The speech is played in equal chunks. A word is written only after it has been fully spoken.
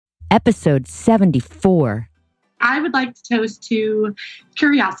episode 74. I would like to toast to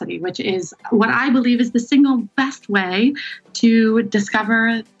curiosity, which is what I believe is the single best way to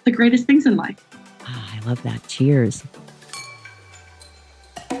discover the greatest things in life. I love that. Cheers.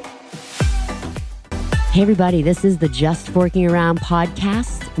 Hey, everybody. This is the Just Forking Around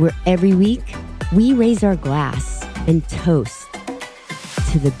podcast, where every week we raise our glass and toast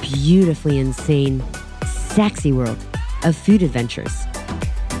to the beautifully insane, sexy world of food adventures.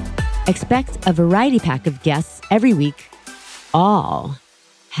 Expect a variety pack of guests every week. All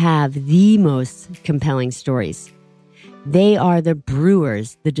have the most compelling stories. They are the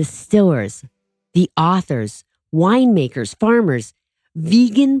brewers, the distillers, the authors, winemakers, farmers,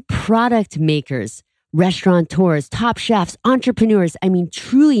 vegan product makers, restaurateurs, top chefs, entrepreneurs. I mean,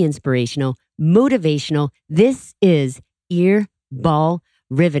 truly inspirational, motivational. This is ear ball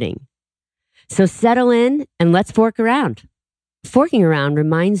riveting. So settle in and let's fork around. Forking around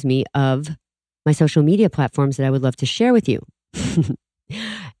reminds me of my social media platforms that I would love to share with you.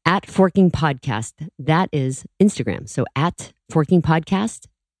 At Forking Podcast, that is Instagram. So at Forking Podcast,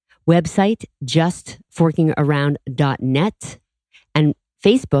 website justforkingaround.net, and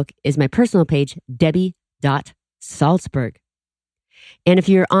Facebook is my personal page, Debi.Saltzberg. And if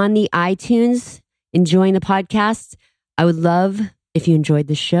you're on the iTunes enjoying the podcast, I would love, if you enjoyed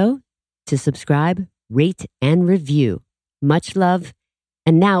the show, to subscribe, rate, and review. Much love.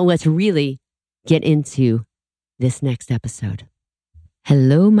 And now let's really get into this next episode.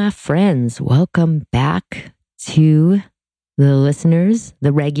 Hello, my friends. Welcome back to the listeners,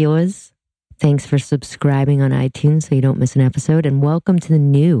 the regulars. Thanks for subscribing on iTunes so you don't miss an episode. And welcome to the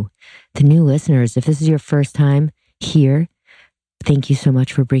new listeners. If this is your first time here, thank you so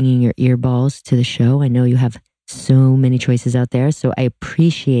much for bringing your earballs to the show. I know you have so many choices out there, so I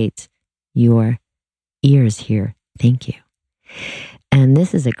appreciate your ears here. Thank you. And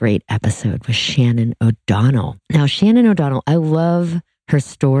this is a great episode with Shannon O'Donnell. Now, Shannon O'Donnell, I love her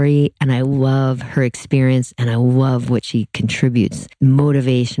story and I love her experience and I love what she contributes.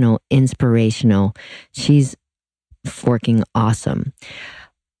 Motivational, inspirational. She's forking awesome.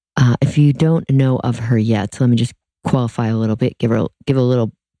 If you don't know of her yet, so let me just qualify a little bit, give a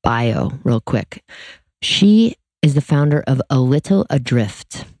little bio real quick. She is the founder of A Little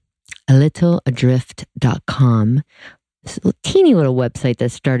Adrift, alittleadrift.com. It's a teeny little website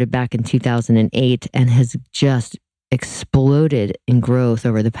that started back in 2008 and has just exploded in growth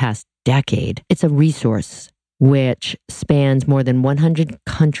over the past decade. It's a resource which spans more than 100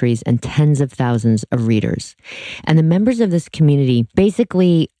 countries and tens of thousands of readers. And the members of this community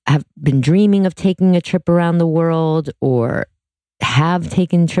basically have been dreaming of taking a trip around the world or have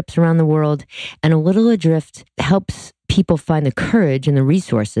taken trips around the world. And A Little Adrift helps people find the courage and the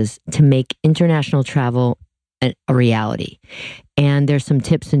resources to make international travel a reality. And there's some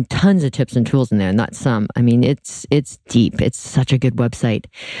tips and tons of tips and tools in there, not some. I mean, it's deep. It's such a good website.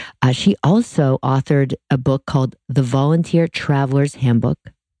 She also authored a book called The Volunteer Traveler's Handbook.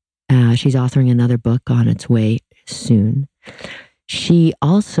 She's authoring another book on its way soon. She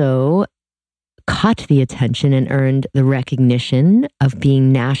also caught the attention and earned the recognition of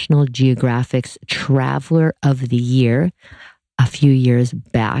being National Geographic's Traveler of the Year a few years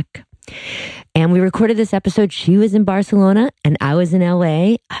back. And we recorded this episode. She was in Barcelona and I was in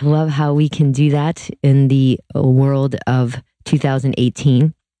LA. I love how we can do that in the world of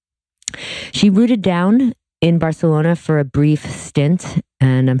 2018. She rooted down in Barcelona for a brief stint.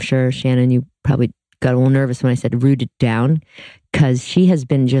 And I'm sure, Shannon, you probably got a little nervous when I said rooted down, because she has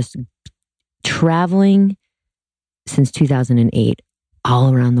been just traveling since 2008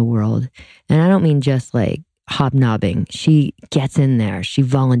 all around the world. And I don't mean just like hobnobbing. She gets in there. She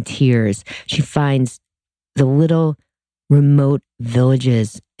volunteers. She finds the little remote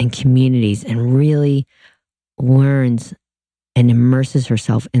villages and communities and really learns and immerses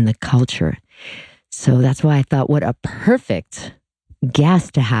herself in the culture. So that's why I thought, what a perfect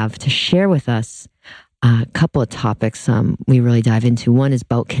guest to have to share with us a couple of topics we really dive into. One is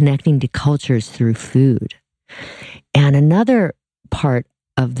about connecting to cultures through food. And another part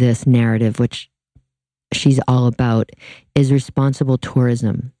of this narrative, which she's all about, is responsible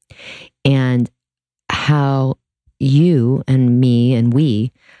tourism and how you and me and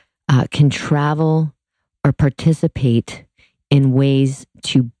we can travel or participate in ways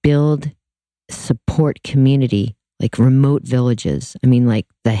to build, support community, like remote villages. I mean, like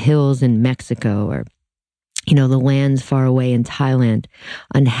the hills in Mexico or, you know, the lands far away in Thailand,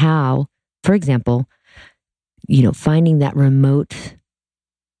 on how, for example, you know, finding that remote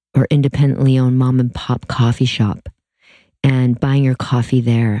or independently owned mom and pop coffee shop and buying your coffee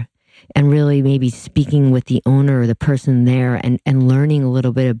there and really maybe speaking with the owner or the person there and learning a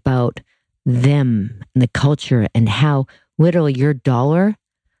little bit about them and the culture and how literally your dollar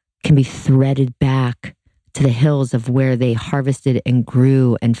can be threaded back to the hills of where they harvested and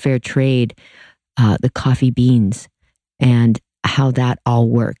grew and fair trade the coffee beans and how that all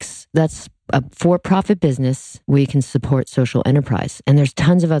works. That's a for-profit business where you can support social enterprise. And there's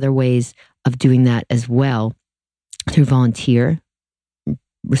tons of other ways of doing that as well, through volunteer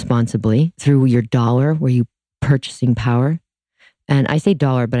responsibly, through your dollar where you purchasing power. And I say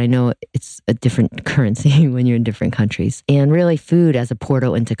dollar, but I know it's a different currency when you're in different countries. And really food as a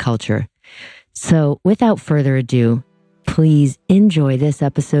portal into culture. So without further ado, please enjoy this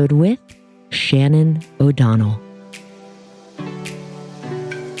episode with Shannon O'Donnell.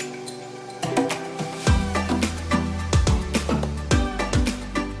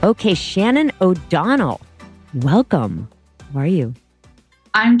 Okay, Shannon O'Donnell, welcome. How are you?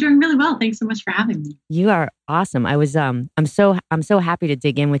 I'm doing really well. Thanks so much for having me. You are awesome. I'm so happy to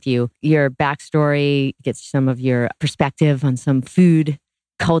dig in with you. Your backstory gets some of your perspective on some food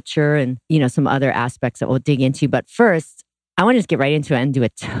culture and, some other aspects that we'll dig into. But first, I want to just get right into it and do a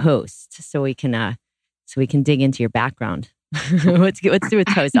toast so we can dig into your background. Let's do a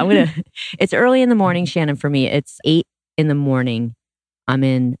toast. It's early in the morning, Shannon, for me. It's 8 a.m. I'm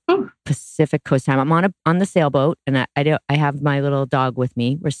in Pacific Coast time. I'm on the sailboat, and I have my little dog with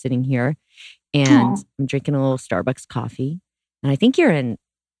me. We're sitting here, and I'm drinking a little Starbucks coffee. And I think you're in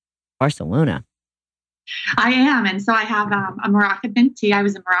Barcelona. I am, and so I have a Moroccan mint tea. I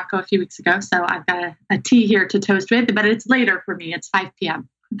was in Morocco a few weeks ago, so I've got a tea here to toast with. But it's later for me. It's 5 p.m.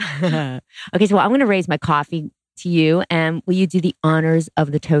 Okay, so I'm going to raise my coffee to you, and will you do the honors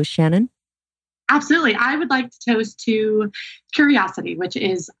of the toast, Shannon? Absolutely. I would like to toast to curiosity, which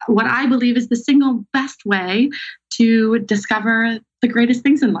is what I believe is the single best way to discover the greatest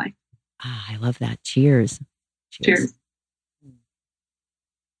things in life. I love that. Cheers. Cheers.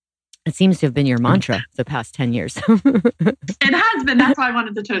 It seems to have been your mantra the past 10 years. It has been. That's why I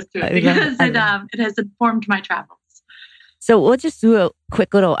wanted to toast to it, because it has informed my travels. So we'll just do a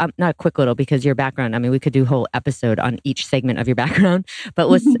quick little, not a quick little, because your background, we could do a whole episode on each segment of your background, but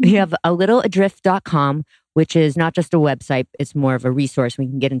we have alittleadrift.com, which is not just a website, it's more of a resource. We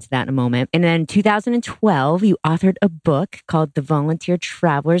can get into that in a moment. And then in 2012, you authored a book called the Volunteer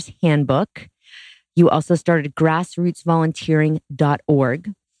Traveler's Handbook. You also started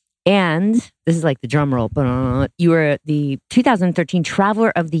grassrootsvolunteering.org. And this is like the drum roll, but you were the 2013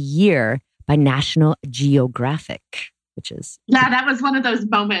 Traveler of the Year by National Geographic. That was one of those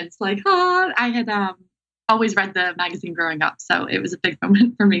moments. I had always read the magazine growing up, so it was a big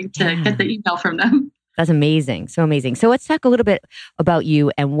moment for me to get the email from them. That's amazing, so amazing. So let's talk a little bit about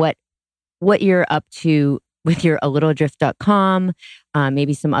you and what you're up to with your alittleadrift.com,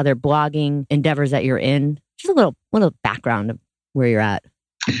 maybe some other blogging endeavors that you're in. Just a little background of where you're at.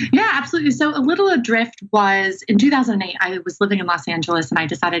 Yeah, absolutely. So A Little Adrift was in 2008. I was living in Los Angeles and I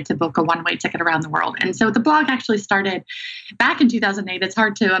decided to book a one-way ticket around the world. And so the blog actually started back in 2008. It's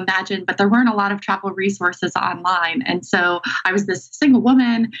hard to imagine, but there weren't a lot of travel resources online. And so I was this single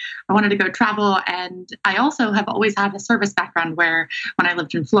woman. I wanted to go travel. And I also have always had a service background where when I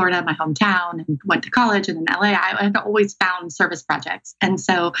lived in Florida, my hometown, and went to college and in LA, I had always found service projects. And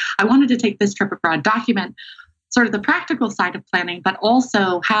so I wanted to take this trip abroad, document sort of the practical side of planning, but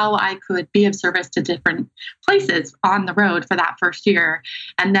also how I could be of service to different places on the road for that first year.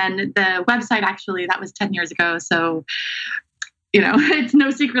 And then the website, actually, that was 10 years ago. So, it's no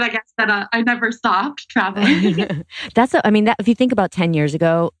secret, I guess, that I never stopped traveling. If you think about 10 years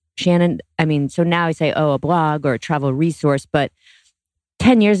ago, Shannon, so now I say, a blog or a travel resource, but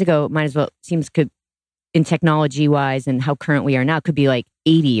 10 years ago, might as well could in technology wise and how current we are now could be like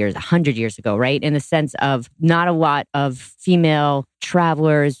 80 years, 100 years ago, right? In the sense of not a lot of female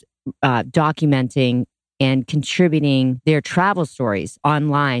travelers documenting and contributing their travel stories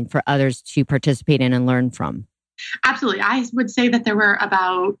online for others to participate in and learn from. Absolutely. I would say that there were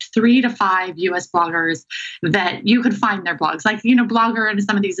about 3 to 5 US bloggers that you could find their blogs. Blogger and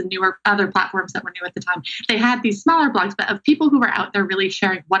some of these newer other platforms that were new at the time. They had these smaller blogs, but of people who were out there really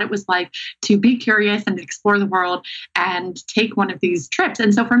sharing what it was like to be curious and explore the world and take one of these trips.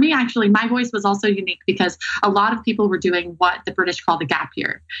 And so for me, actually, my voice was also unique because a lot of people were doing what the British call the gap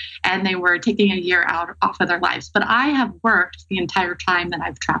year. And they were taking a year off of their lives. But I have worked the entire time that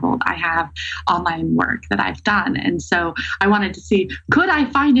I've traveled. I have online work that I've done. And so I wanted to see, could I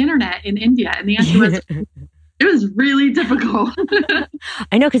find internet in India? And the answer was, it was really difficult.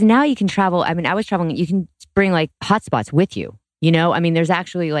 I know, because now you can travel. I was traveling, you can bring like hotspots with you. There's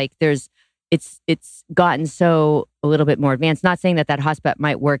actually there's it's gotten so a little bit more advanced. Not saying that hotspot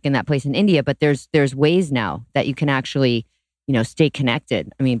might work in that place in India, but there's ways now that you can actually, stay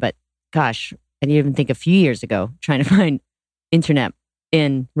connected. I mean, but gosh, I didn't even think a few years ago trying to find internet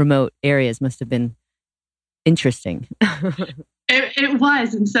in remote areas must have been interesting. It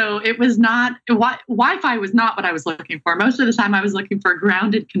was. And so it was not, Wi-Fi was not what I was looking for. Most of the time I was looking for a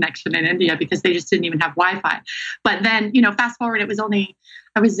grounded connection in India because they just didn't even have Wi-Fi. But then, fast forward,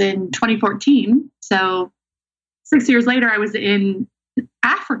 I was in 2014. So 6 years later, I was in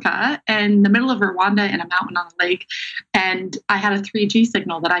Africa in the middle of Rwanda in a mountain on a lake. And I had a 3G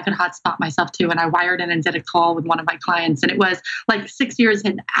signal that I could hotspot myself to. And I wired in and did a call with one of my clients. And it was like 6 years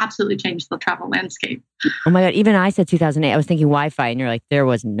had absolutely changed the travel landscape. Oh my God. Even I said 2008, I was thinking Wi-Fi and you're like, there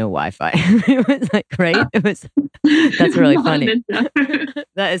was no Wi-Fi. It was like, right? That's really funny.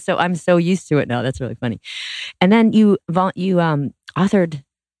 That is I'm so used to it now. That's really funny. And then you authored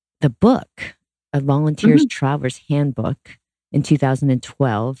the book, A Volunteer Traveler's Handbook, in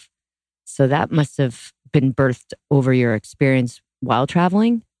 2012. So that must have been birthed over your experience while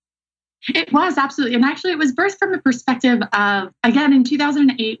traveling? It was, absolutely. And actually, it was birthed from the perspective of, again, in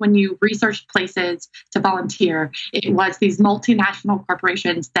 2008, when you researched places to volunteer, it was these multinational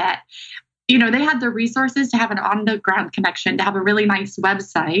corporations that, they had the resources to have an on-the-ground connection, to have a really nice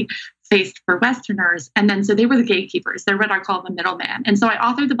website faced for Westerners. And then, so they were the gatekeepers. They're what I call the middleman. And so I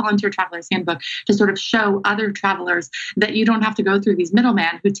authored the Volunteer Traveler's Handbook to sort of show other travelers that you don't have to go through these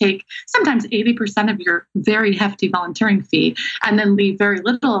middlemen who take sometimes 80% of your very hefty volunteering fee and then leave very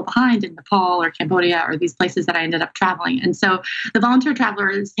little behind in Nepal or Cambodia or these places that I ended up traveling. And so the Volunteer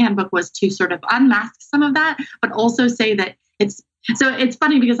Traveler's Handbook was to sort of unmask some of that, but also say that it's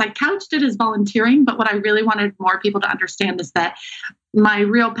funny because I couched it as volunteering, but what I really wanted more people to understand is that my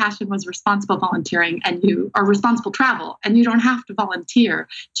real passion was responsible volunteering and responsible travel. And you don't have to volunteer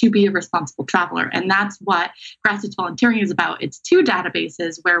to be a responsible traveler. And that's what Grassroots Volunteering is about. It's two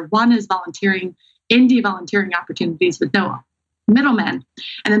databases where one is indie volunteering opportunities with no middlemen.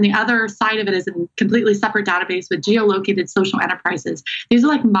 And then the other side of it is a completely separate database with geolocated social enterprises. These are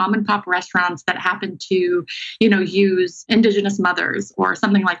like mom and pop restaurants that happen to, use Indigenous mothers or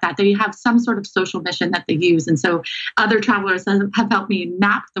something like that. They have some sort of social mission that they use. And so other travelers have helped me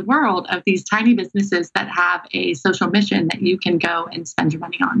map the world of these tiny businesses that have a social mission that you can go and spend your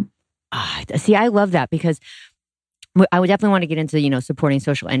money on. See, I love that because I would definitely want to get into, supporting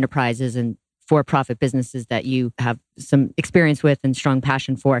social enterprises and for-profit businesses that you have some experience with and strong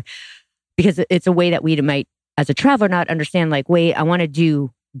passion for, because it's a way that we might, as a traveler, not understand, like, wait, I want to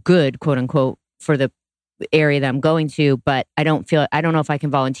do good, quote unquote, for the area that I'm going to, but I don't know if I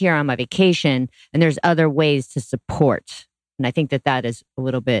can volunteer on my vacation. And there's other ways to support. And I think that is a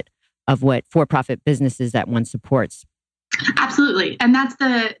little bit of what for-profit businesses that one supports. Absolutely. And that's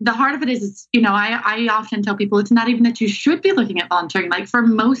the heart of it is, I often tell people it's not even that you should be looking at volunteering. Like for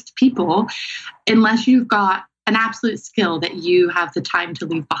most people, unless you've got an absolute skill that you have the time to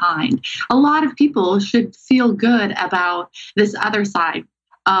leave behind, a lot of people should feel good about this other side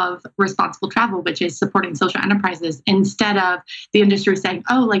of responsible travel, which is supporting social enterprises, instead of the industry saying,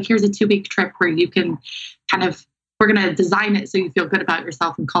 oh, like here's a 2-week trip where you can we're going to design it so you feel good about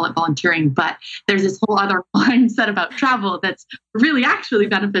yourself and call it volunteering. But there's this whole other mindset about travel that's really actually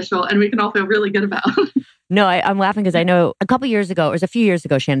beneficial and we can all feel really good about. No, I'm laughing because I know a couple years ago, or it was a few years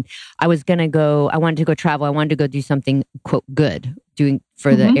ago, Shannon, I wanted to go travel. I wanted to go do something, quote, good, doing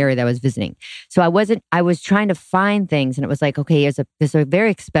for the area that I was visiting. So I was trying to find things and it was like, okay, there's a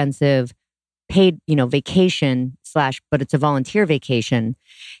very expensive paid, vacation but it's a volunteer vacation.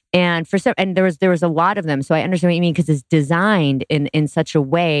 And there was a lot of them. So I understand what you mean, because it's designed in such a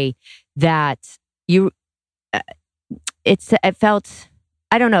way that it felt,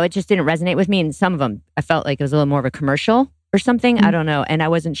 I don't know, it just didn't resonate with me. And some of them, I felt like it was a little more of a commercial or something. I don't know. And I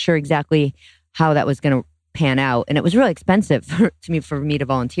wasn't sure exactly how that was going to pan out. And it was really expensive for me to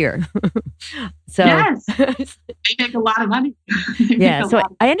volunteer. So yes, they make a lot of money. Yeah. So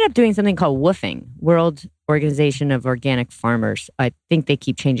I ended up doing something called WOOFing, World Organization of Organic Farmers. I think they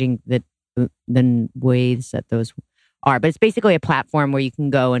keep changing the ways that those are, but it's basically a platform where you can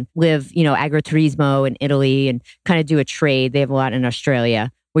go and live, agriturismo in Italy and kind of do a trade. They have a lot in Australia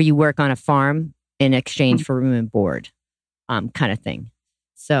where you work on a farm in exchange for room and board, kind of thing.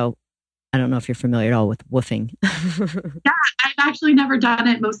 So I don't know if you're familiar at all with woofing. Yeah, I've actually never done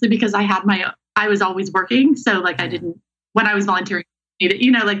it, mostly because I was always working. So when I was volunteering,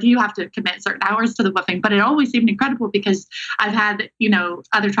 you have to commit certain hours to the woofing, but it always seemed incredible because I've had,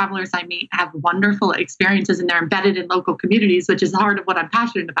 other travelers I meet have wonderful experiences and they're embedded in local communities, which is the heart of what I'm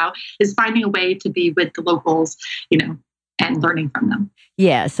passionate about, is finding a way to be with the locals, and learning from them.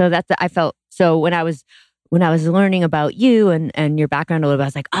 Yeah. So I felt So when I was learning about you and your background a little bit, I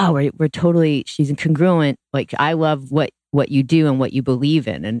was like, oh, we're totally, she's congruent. Like, I love what you do and what you believe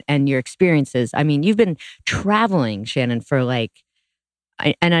in and your experiences. I mean, you've been traveling, Shannon, for like,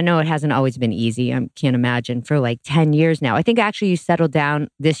 and I know it hasn't always been easy. I can't imagine, for like 10 years now. I think actually you settled down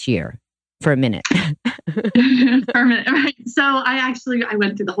this year for a minute. For a minute, right? So I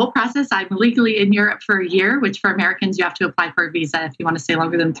went through the whole process. I'm legally in Europe for a year, which for Americans, you have to apply for a visa if you want to stay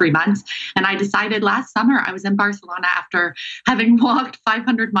longer than 3 months. And I decided last summer, I was in Barcelona after having walked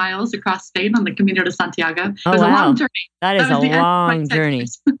 500 miles across Spain on the Camino de Santiago. It was a long journey. That is a long journey.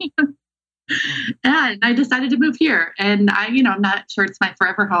 And I decided to move here. And I'm not sure it's my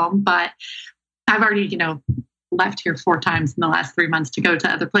forever home, but I've already, left here 4 times in the last 3 months to go to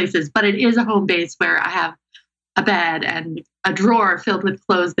other places. But it is a home base where I have a bed and a drawer filled with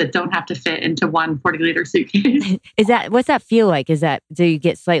clothes that don't have to fit into one 40-liter suitcase. What's that feel like? Do you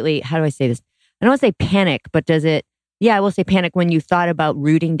get slightly, how do I say this? I don't want to say panic, but I will say panic when you thought about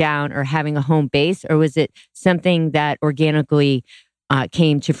rooting down or having a home base, or was it something that organically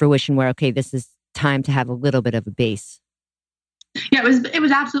came to fruition where, okay, this is time to have a little bit of a base? Yeah, it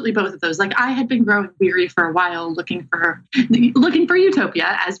was absolutely both of those. Like, I had been growing weary for a while, looking for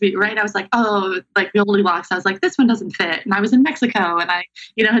utopia, right? I was like, oh, like Goldilocks. I was like, this one doesn't fit. And I was in Mexico, and I,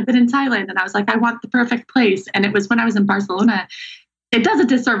 had been in Thailand, and I was like, I want the perfect place. And it was when I was in Barcelona. It does a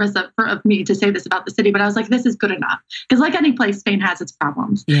disservice of me to say this about the city, but I was like, this is good enough. Because like any place, Spain has its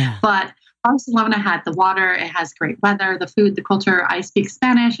problems. Yeah. But Barcelona had the water, it has great weather, the food, the culture. I speak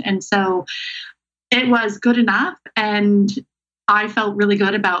Spanish, and so it was good enough. And I felt really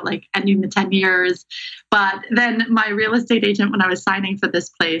good about like ending the 10 years. But then my real estate agent, when I was signing for this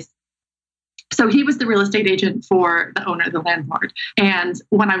place, so he was the real estate agent for the owner, the landlord. And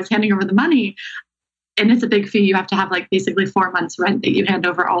when I was handing over the money, and it's a big fee, you have to have like basically 4 months rent that you hand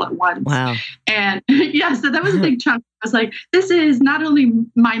over all at once. Wow. And yeah, so that was a big chunk. I was like, this is not only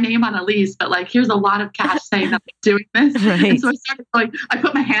my name on a lease, but like, here's a lot of cash saying that I'm doing this. Right. And so I started going, I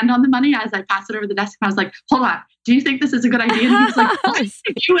put my hand on the money as I passed it over the desk. And I was like, hold on, do you think this is a good idea? And he was like, why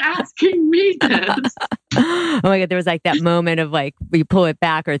are you asking me this? Oh my God, there was like that moment of like, you pull it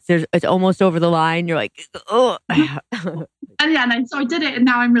back or it's almost over the line. You're like, oh. And so I did it, and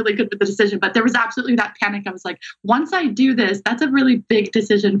now I'm really good with the decision. But there was absolutely that panic. I was like, once I do this, that's a really big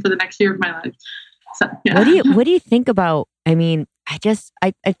decision for the next year of my life. So, yeah. What do you think about? I mean, I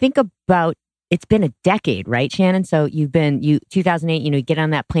think about, it's been a decade, right, Shannon? So you 2008. You get on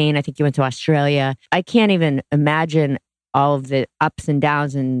that plane. I think you went to Australia. I can't even imagine all of the ups and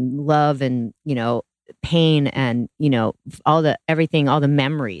downs and love and pain and all the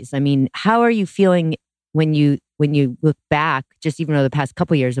memories. I mean, how are you feeling when you look back, just even over the past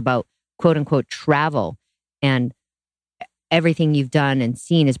couple of years, about quote unquote travel, and everything you've done and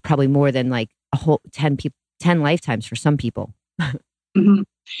seen is probably more than like a whole 10 lifetimes for some people. Mm-hmm.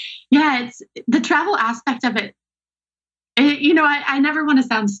 Yeah, it's the travel aspect of it. I never want to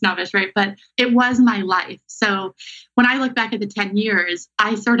sound snobbish, right? But it was my life. So when I look back at the 10 years,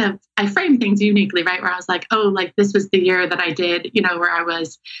 I frame things uniquely, right? Where I was like, oh, like this was the year that I did, where I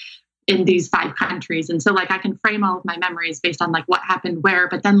was in these 5 countries. And so like I can frame all of my memories based on like what happened where,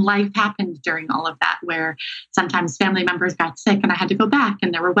 but then life happened during all of that, where sometimes family members got sick and I had to go back,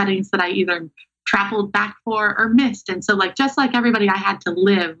 and there were weddings that I either traveled back for or missed. And so like, just like everybody, I had to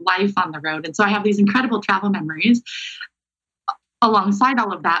live life on the road. And so I have these incredible travel memories alongside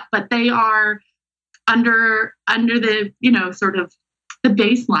all of that, but they are under the, sort of the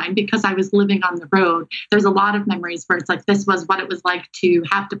baseline, because I was living on the road. There's a lot of memories where it's like, this was what it was like to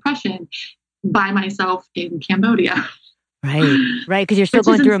have depression by myself in Cambodia. Right. Because you're still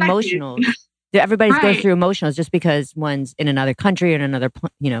going through emotionals. Everybody's going through emotionals just because one's in another country or in another,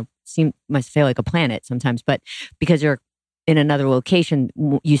 must feel like a planet sometimes, but because you're in another location,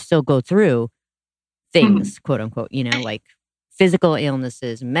 you still go through things, quote unquote, like physical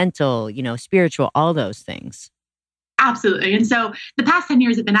illnesses, mental, spiritual, all those things. Absolutely. And so the past 10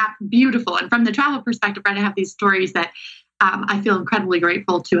 years have been beautiful. And from the travel perspective, right, I have these stories that I feel incredibly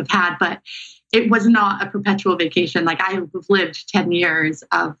grateful to have had, but it was not a perpetual vacation. Like, I have lived 10 years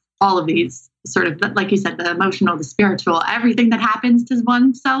of all of these sort of, like you said, the emotional, the spiritual, everything that happens to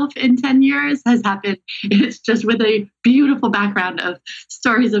oneself in 10 years has happened. It's just with a beautiful background of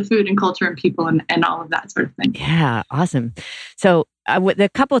stories of food and culture and people and all of that sort of thing. Yeah. Awesome. So the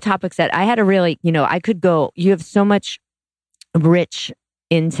couple of topics that I had to really, I could go, you have so much rich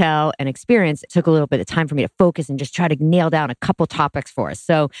intel and experience, it took a little bit of time for me to focus and just try to nail down a couple topics for us.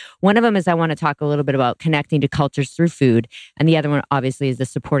 So one of them is I want to talk a little bit about connecting to cultures through food. And the other one, obviously, is the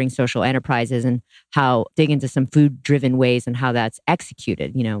supporting social enterprises and how dig into some food-driven ways and how that's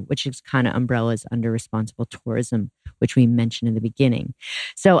executed, which is kind of umbrellas under responsible tourism, which we mentioned in the beginning.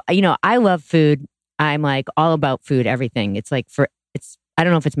 So, I love food. I'm like all about food, everything. It's like I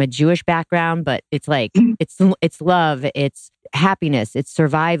don't know if it's my Jewish background, but it's like, it's love, it's happiness, it's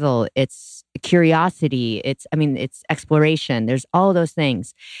survival, it's curiosity, it's exploration. There's all those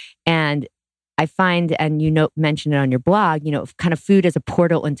things. And I find, and mentioned it on your blog, kind of food as a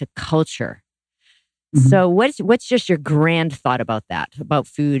portal into culture. Mm-hmm. So what's just your grand thought about that, about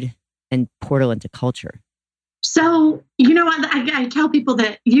food and portal into culture? So, I tell people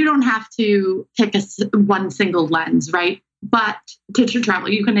that you don't have to pick one single lens, right? But to travel,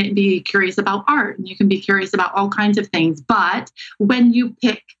 you can be curious about art and you can be curious about all kinds of things. But when you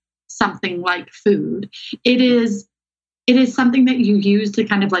pick something like food, it is something that you use to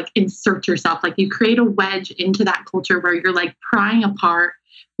kind of like insert yourself. Like you create a wedge into that culture where you're like prying apart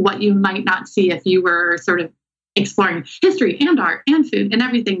what you might not see if you were sort of exploring history and art and food and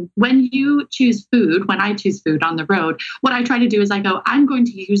everything. When I choose food on the road, what I try to do is I'm going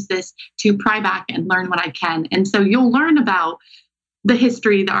to use this to pry back and learn what I can. And so you'll learn about the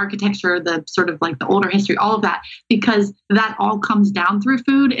history, the architecture, the sort of like the older history, all of that, because that all comes down through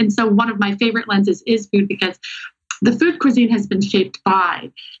food. And so one of my favorite lenses is food, because the food cuisine has been shaped by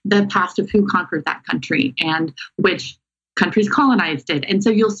the past of who conquered that country and which countries colonized it. And so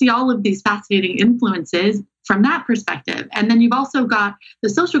you'll see all of these fascinating influences from that perspective. And then you've also got the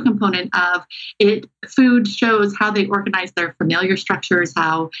social component of it. Food shows how they organize their familiar structures,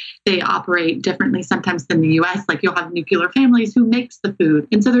 how they operate differently sometimes than the US. Like you'll have nuclear families who makes the food.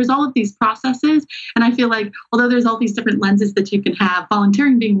 And so there's all of these processes. And I feel like, although there's all these different lenses that you can have,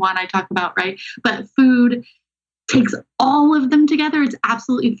 volunteering being one I talk about, right? But food takes all of them together. It's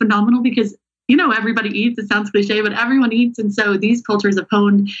absolutely phenomenal because everybody eats. It sounds cliche, but everyone eats. And so these cultures have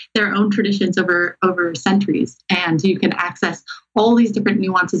honed their own traditions over centuries. And you can access all these different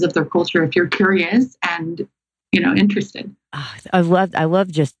nuances of their culture if you're curious and, interested. Oh, I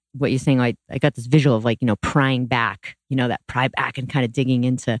love just what you're saying. I got this visual of prying back, that pry back and kind of digging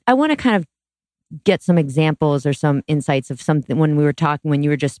into. I want to kind of get some examples or some insights of something when you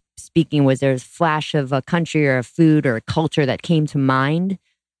were just speaking. Was there a flash of a country or a food or a culture that came to mind?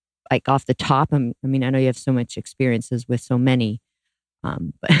 Like off the top, I know you have so much experiences with so many,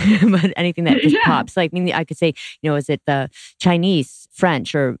 but anything that just pops. Like, I could say, is it the Chinese,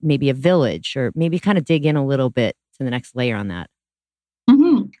 French, or maybe a village, or maybe kind of dig in a little bit to the next layer on that.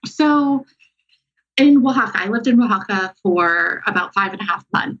 Mm-hmm. So in Oaxaca, I lived in Oaxaca for about 5.5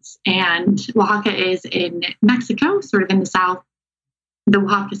 months, and Oaxaca is in Mexico, sort of in the south. The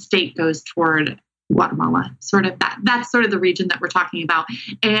Oaxaca state goes toward Guatemala, sort of that's sort of the region that we're talking about.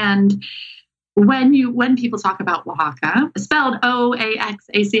 And when people talk about Oaxaca, spelled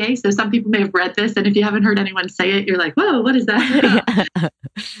Oaxaca, so some people may have read this, and if you haven't heard anyone say it, you're like, whoa, what is that?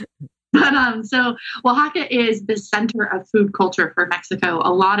 But so Oaxaca is the center of food culture for Mexico.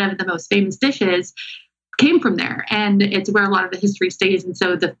 A lot of the most famous dishes came from there, and it's where a lot of the history stays. And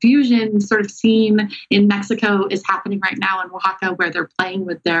so the fusion sort of scene in Mexico is happening right now in Oaxaca, where they're playing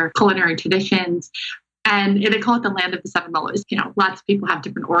with their culinary traditions. And they call it the land of the seven mellows. Lots of people have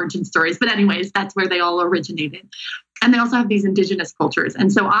different origin stories, but anyways, that's where they all originated. And they also have these indigenous cultures.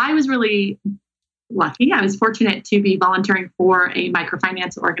 And so I was really lucky. I was fortunate to be volunteering for a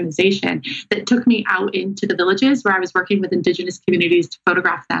microfinance organization that took me out into the villages where I was working with indigenous communities to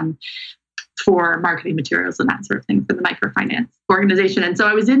photograph them for marketing materials and that sort of thing for the microfinance organization. And so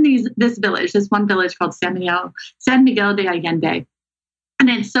I was in this one village called San Miguel de Allende. And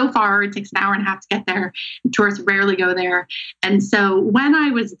it's so far, it takes an hour and a half to get there. Tourists rarely go there. And so when I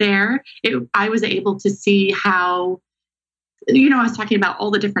was there, I was able to see how, I was talking about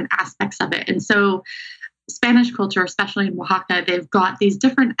all the different aspects of it. And so Spanish culture, especially in Oaxaca, they've got these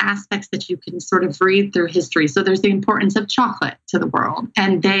different aspects that you can sort of read through history. So there's the importance of chocolate to the world,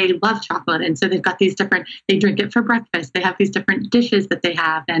 and they love chocolate. And so they've got these they drink it for breakfast. They have these different dishes that they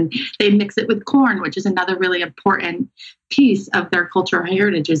have, and they mix it with corn, which is another really important piece of their cultural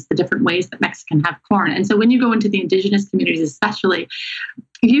heritage, is the different ways that Mexicans have corn. And so when you go into the indigenous communities, especially,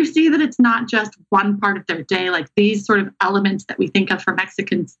 you see that it's not just one part of their day, like these sort of elements that we think of for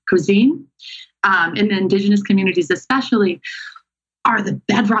Mexican cuisine. In the indigenous communities especially, are the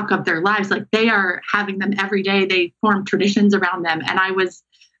bedrock of their lives. Like they are having them every day. They form traditions around them. And I was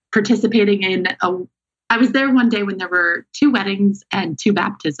participating in I was there one day when there were 2 weddings and 2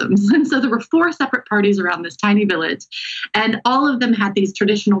 baptisms. And so there were 4 separate parties around this tiny village. And all of them had these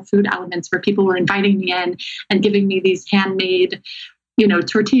traditional food elements where people were inviting me in and giving me these handmade,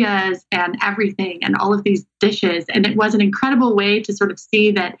 tortillas and everything and all of these dishes. And it was an incredible way to sort of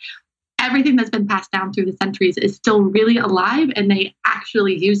see that everything that's been passed down through the centuries is still really alive and they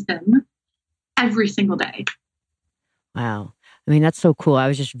actually use them every single day. Wow. I mean, that's so cool. I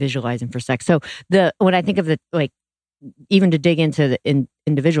was just visualizing for a sec. So when I think of even to dig into the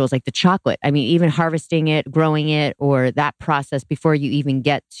individuals, like the chocolate, I mean, even harvesting it, growing it, or that process before you even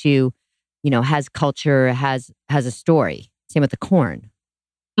get to, has culture, has a story. Same with the corn.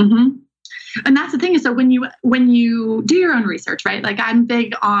 Mm-hmm. And that's the thing is, so when you do your own research, right? Like I'm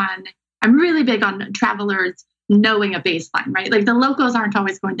really big on travelers knowing a baseline, right? Like the locals aren't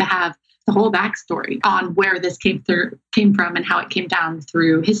always going to have the whole backstory on where this came from and how it came down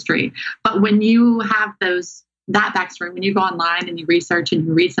through history. But when you have that backstory, when you go online and you research and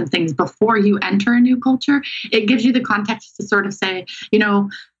you read some things before you enter a new culture, it gives you the context to sort of say,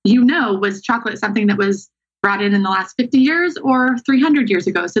 was chocolate something that was brought in the last 50 years or 300 years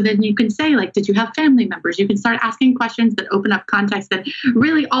ago? So then you can say, like, did you have family members? You can start asking questions that open up context that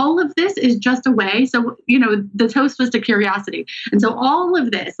really all of this is just a way. So, the toast was to curiosity. And so all of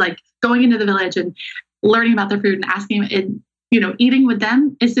this, like going into the village and learning about their food and asking and, eating with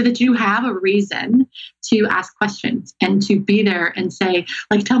them is so that you have a reason to ask questions and to be there and say,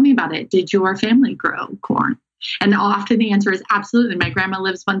 like, tell me about it. Did your family grow corn? And often the answer is absolutely. My grandma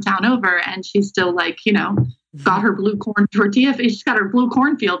lives one town over and she's still got her blue corn tortilla. She's got her blue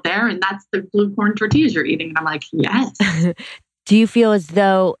cornfield there and that's the blue corn tortillas you're eating. And I'm like, yes. Do you feel as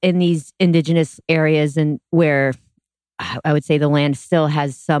though in these indigenous areas and where I would say the land still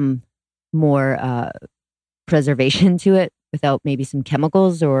has some more preservation to it without maybe some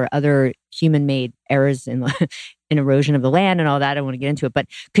chemicals or other human-made errors in erosion of the land and all that? I don't want to get into it, but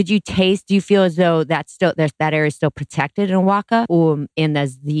do you feel as though that area is still protected in Oaxaca, and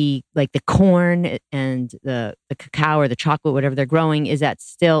as the corn and the cacao or the chocolate, whatever they're growing, is that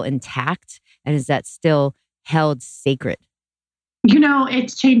still intact and is that still held sacred?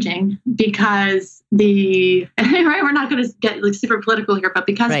 It's changing because right, we're not going to get super political here, but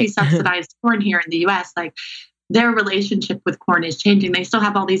because we subsidize corn here in the US, their relationship with corn is changing. They still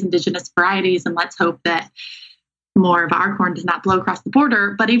have all these indigenous varieties, and let's hope that more of our corn does not blow across the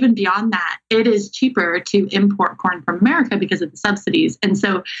border. But even beyond that, it is cheaper to import corn from America because of the subsidies. And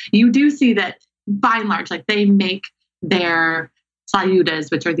so you do see that by and large, they make their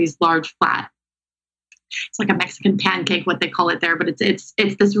sayudas, which are these large flat, it's like a Mexican pancake, what they call it there, but it's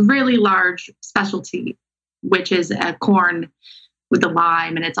this really large specialty, which is a corn with the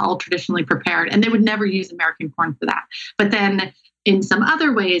lime, and it's all traditionally prepared. And they would never use American corn for that. But then in some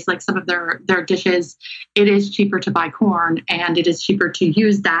other ways, like some of their dishes, it is cheaper to buy corn and it is cheaper to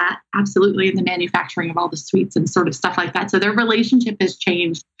use that absolutely in the manufacturing of all the sweets and sort of stuff like that. So their relationship has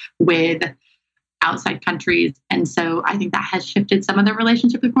changed with outside countries. And so I think that has shifted some of their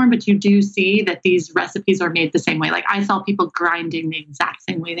relationship with corn, but you do see that these recipes are made the same way. Like I saw people grinding the exact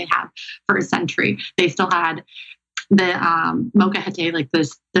same way they have for a century. They still had the molcajete, like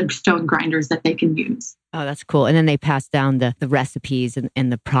the stone grinders that they can use. Oh, that's cool. And then they pass down the recipes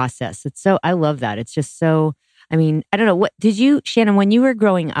and the process. I love that. It's just so, I mean, I don't know. What did you, Shannon, when you were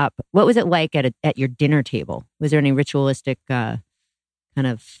growing up, what was it like at your dinner table? Was there any ritualistic kind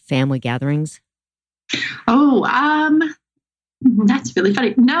of family gatherings? Oh, that's really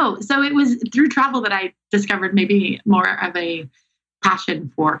funny. No. So it was through travel that I discovered maybe more of a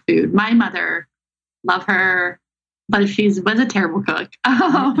passion for food. My mother, love her, but she was a terrible cook.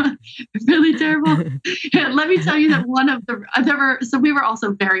 Really terrible. Let me tell you that so we were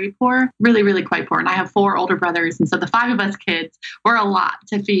also very poor, really, really quite poor. And I have 4 older brothers. And so the 5 of us kids were a lot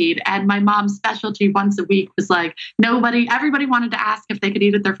to feed. And my mom's specialty once a week was everybody wanted to ask if they could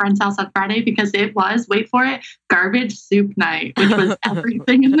eat at their friend's house on Friday because it was, wait for it, garbage soup night, which was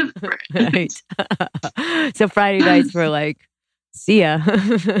everything in the fridge. Right. So Friday nights were see ya.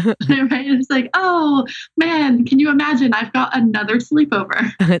 Right? It's oh man, can you imagine? I've got another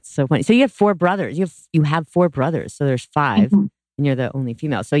sleepover. That's so funny. So you have 4 brothers. You have 4 brothers. So there's 5, mm-hmm. and you're the only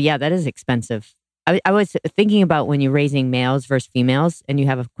female. So yeah, that is expensive. I was thinking about when you're raising males versus females, and you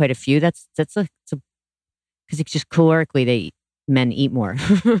have quite a few. That's because it's just calorically men eat more.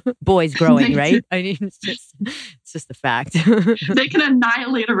 Boys growing, right? I mean, it's just a fact. They can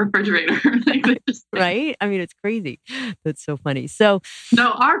annihilate a refrigerator. Right? I mean, it's crazy. That's so funny. So,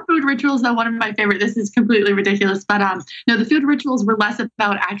 no, our food rituals, though, one of my favorite, this is completely ridiculous, but no, the food rituals were less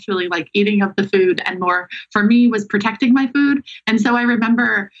about actually eating of the food and more for me was protecting my food. And so I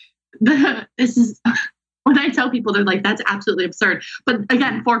remember this is when I tell people, they're like, that's absolutely absurd. But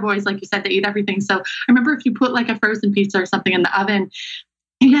again, 4 boys, like you said, they eat everything. So I remember if you put like a frozen pizza or something in the oven,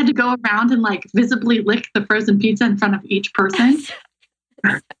 you had to go around and like visibly lick the frozen pizza in front of each person.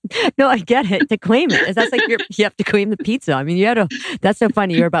 No, I get it. To claim it. That's like you have to claim the pizza. I mean, that's so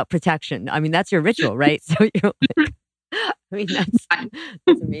funny. You're about protection. I mean, that's your ritual, right? So you're like, I mean,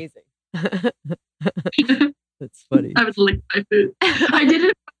 that's amazing. That's funny. I would lick my food. I did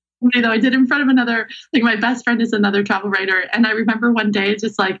it. I did it in front of another, like my best friend is another travel writer. And I remember one day,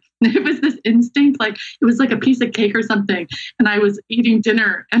 just like, it was this instinct, like it was like a piece of cake or something. And I was eating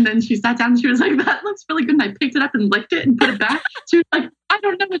dinner and then she sat down and she was like, that looks really good. And I picked it up and licked it and put it back. She was like, I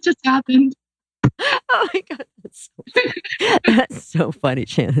don't know what just happened. Oh my God. That's so funny,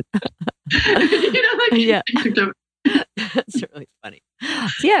 Shannon. Yeah. That's really funny.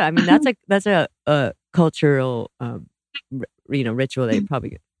 So yeah. I mean, that's a cultural, ritual that you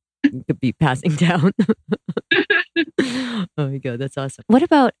probably could be passing down. Oh my God, that's awesome. What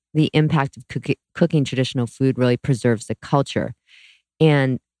about the impact of cooking traditional food really preserves the culture?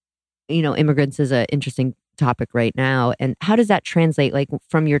 And, immigrants is an interesting topic right now. And how does that translate, like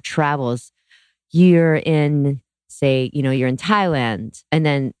from your travels? You're in, say, you're in Thailand. And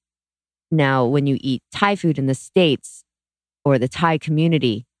then now when you eat Thai food in the States or the Thai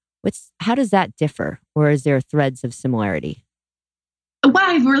community, how does that differ? Or is there threads of similarity? What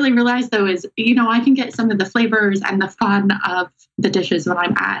I've really realized though is, I can get some of the flavors and the fun of the dishes when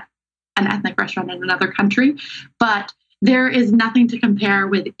I'm at an ethnic restaurant in another country, but there is nothing to compare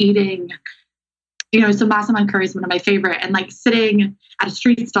with eating, so massaman curry is one of my favorite, and like sitting at a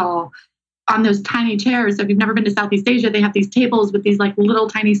street stall on those tiny chairs. So if you've never been to Southeast Asia, they have these tables with these like little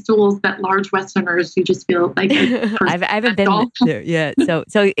tiny stools that large Westerners, you just feel like I haven't been there yet. So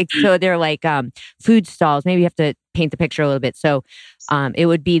they're like food stalls. Maybe you have to paint the picture a little bit. So it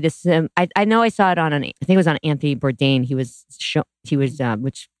would be this. I know I saw it on I think it was on Anthony Bourdain. He was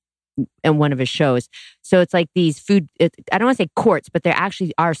in one of his shows. So it's like these food. I don't want to say courts, but there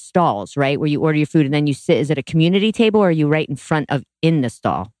actually are stalls, right, where you order your food and then you sit. Is it a community table or are you right in the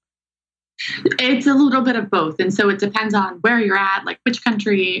stall? It's a little bit of both. And so it depends on where you're at, like which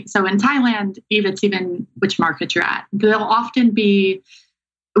country. So in Thailand, it's even which market you're at. There'll often be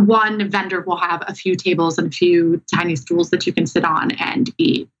one vendor will have a few tables and a few tiny stools that you can sit on and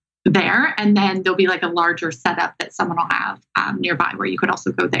eat there. And then there'll be like a larger setup that someone will have nearby where you could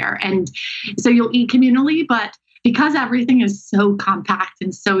also go there. And so you'll eat communally, but because everything is so compact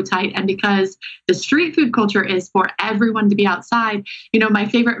and so tight, and because the street food culture is for everyone to be outside, my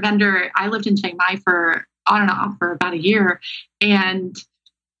favorite vendor, I lived in Chiang Mai for on and off for about a year, and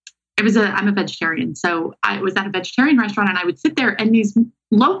I'm a vegetarian. So I was at a vegetarian restaurant and I would sit there and these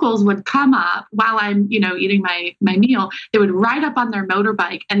locals would come up while I'm, eating my meal. They would ride up on their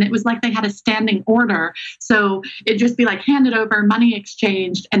motorbike and it was like they had a standing order. So it'd just be like handed over, money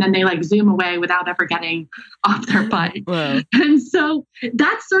exchanged, and then they like zoom away without ever getting off their bike. Wow. And so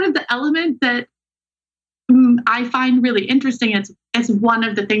that's sort of the element that I find really interesting. It's one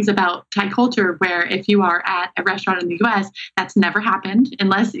of the things about Thai culture where if you are at a restaurant in the US, that's never happened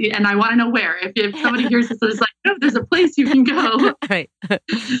and I want to know where. If somebody hears this, it's like, no, there's a place you can go. Right.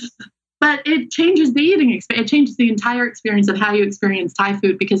 But it changes the eating experience. It changes the entire experience of how you experience Thai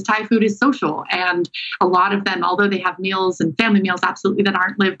food, because Thai food is social. And a lot of them, although they have meals and family meals, absolutely, that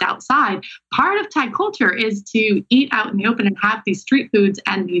aren't lived outside, part of Thai culture is to eat out in the open and have these street foods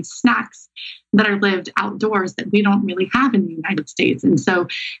and these snacks that are lived outdoors that we don't really have in the United States. And so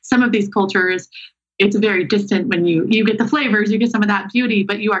some of these cultures, it's very distant when you get the flavors, you get some of that beauty,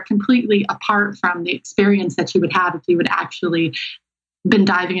 but you are completely apart from the experience that you would have if you would actually been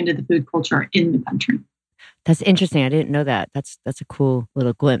diving into the food culture in the country. That's interesting. I didn't know that. That's a cool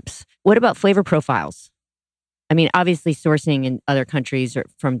little glimpse. What about flavor profiles? I mean, obviously sourcing in other countries or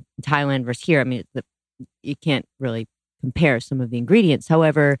from Thailand versus here, I mean, you can't really compare some of the ingredients.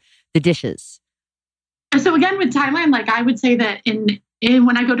 However, the dishes. So again, with Thailand, like I would say that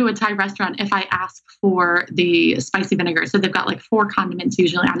when I go to a Thai restaurant, if I ask for the spicy vinegar, so they've got like 4 condiments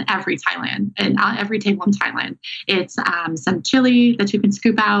usually on every table in Thailand. It's some chili that you can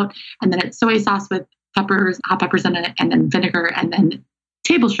scoop out, and then it's soy sauce with hot peppers in it, and then vinegar, and then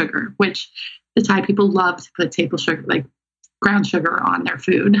table sugar, which the Thai people love to put table sugar, like ground sugar, on their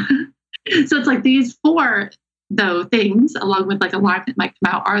food. So it's like these 4 though things, along with like a lime that might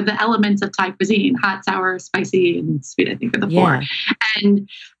come out, are the elements of Thai cuisine: hot, sour, spicy, and sweet. I think are the 4, and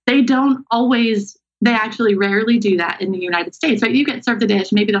they don't always they actually rarely do that in the United States, right? You get served a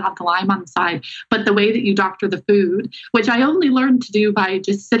dish, maybe they'll have the lime on the side, but the way that you doctor the food, which I only learned to do by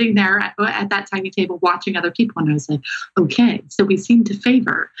just sitting there at that tiny table watching other people. And I was like, okay, so we seem to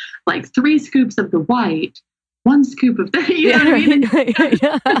favor like 3 scoops of the white, 1 scoop of the, you know what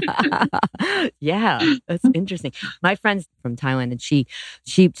I mean? Yeah, that's interesting. My friend's from Thailand, and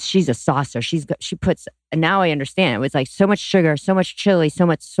she's a saucer. She puts, and now I understand. It was like so much sugar, so much chili, so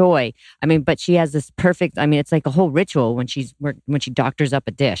much soy. I mean, but she has this perfect. I mean, it's like a whole ritual when she doctors up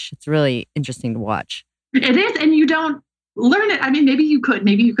a dish. It's really interesting to watch. It is, and you don't learn it. I mean, maybe you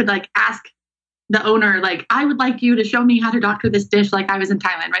could like ask the owner, like, I would like you to show me how to doctor this dish like I was in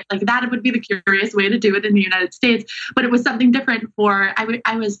Thailand, right? Like that would be the curious way to do it in the United States. But it was something different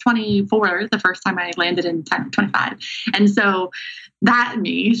I was 24 the first time I landed in 25. And so that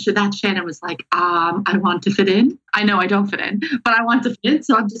Shannon was like, I want to fit in. I know I don't fit in, but I want to fit in.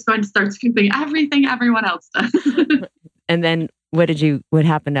 So I'm just going to start scooping everything everyone else does. And then what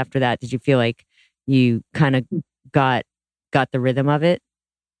happened after that? Did you feel like you kind of got the rhythm of it?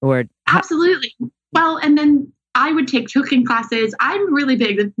 Absolutely. Well, and then I would take cooking classes. I'm really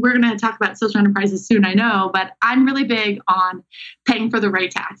big. We're going to talk about social enterprises soon, I know, but I'm really big on paying for the right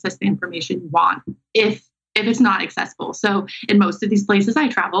to access the information you want if it's not accessible. So in most of these places I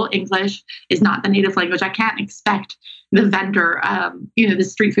travel, English is not the native language. I can't expect the vendor, the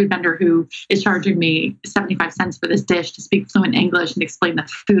street food vendor who is charging me 75 cents for this dish to speak fluent English and explain the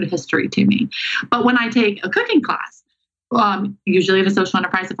food history to me. But when I take a cooking class, usually at a social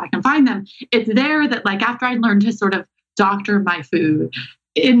enterprise, if I can find them, it's there that like after I learned to sort of doctor my food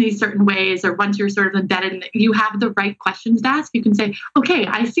in these certain ways, or once you're sort of embedded in it, you have the right questions to ask. You can say, okay,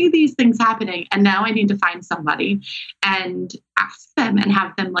 I see these things happening, and now I need to find somebody and ask them and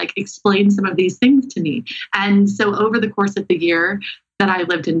have them like explain some of these things to me. And so over the course of the year that I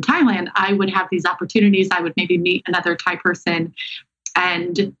lived in Thailand, I would have these opportunities. I would maybe meet another Thai person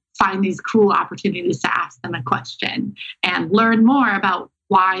and find these cool opportunities to ask them a question and learn more about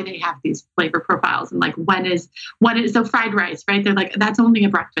why they have these flavor profiles and like when is so fried rice, right? They're like, that's only a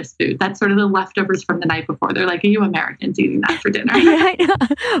breakfast food. That's sort of the leftovers from the night before. They're like, are you Americans eating that for dinner? Yeah, I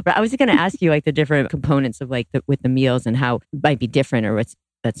know. I was going to ask you like the different components of like with the meals and how it might be different, or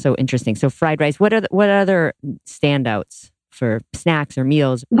that's so interesting. So fried rice, what other standouts for snacks or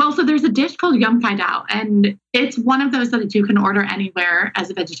meals? Well, so there's a dish called Yum Kai Dao, and it's one of those that you can order anywhere as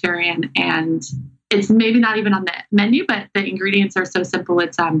a vegetarian, and it's maybe not even on the menu, but the ingredients are so simple.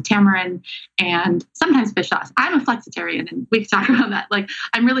 It's tamarind and sometimes fish sauce. I'm a flexitarian, and we can talk about that. Like,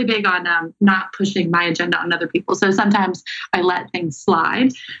 I'm really big on not pushing my agenda on other people. So sometimes I let things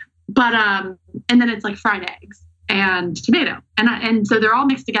slide, but and then it's like fried eggs and tomato. And so they're all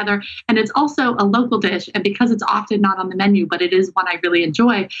mixed together. And it's also a local dish. And because it's often not on the menu, but it is one I really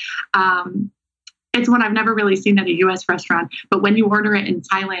enjoy, it's one I've never really seen at a U.S. restaurant. But when you order it in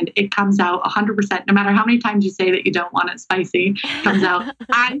Thailand, it comes out 100%. No matter how many times you say that you don't want it spicy, it comes out,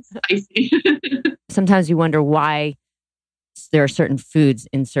 I'm spicy. Sometimes you wonder why there are certain foods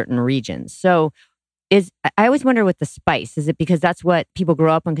in certain regions. So I always wonder with the spice, is it because that's what people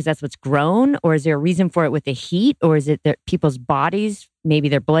grow up on because that's what's grown? Or is there a reason for it with the heat? Or is it that people's bodies, maybe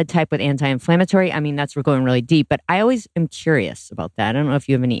their blood type with anti-inflammatory? I mean, we're going really deep, but I always am curious about that. I don't know if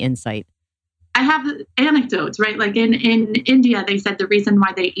you have any insight. I have anecdotes, right? Like in India, they said the reason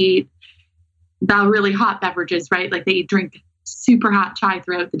why they eat the really hot beverages, right? Like they drink super hot chai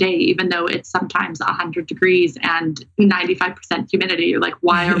throughout the day, even though it's sometimes 100 degrees and 95% humidity. You're like,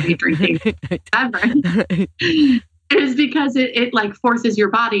 why are we drinking beverage? It is because it like forces your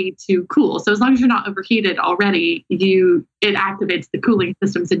body to cool. So as long as you're not overheated already, it activates the cooling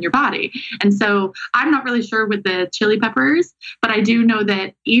systems in your body. And so I'm not really sure with the chili peppers, but I do know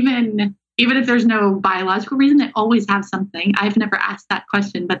that even if there's no biological reason, they always have something. I've never asked that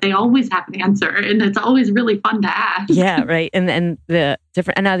question, but they always have an answer. And it's always really fun to ask. Yeah, right. And the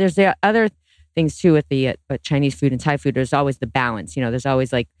different, and now there's the other things too with the Chinese food and Thai food. There's always the balance, there's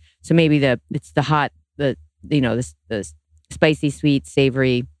always like, so maybe it's the hot, the spicy, sweet,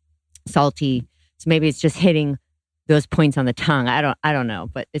 savory, salty. So maybe it's just hitting those points on the tongue. I don't know,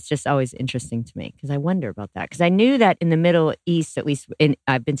 but it's just always interesting to me because I wonder about that. Because I knew that in the Middle East, at least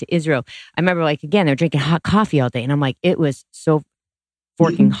I've been to Israel, I remember like, again, they're drinking hot coffee all day. And I'm like, it was so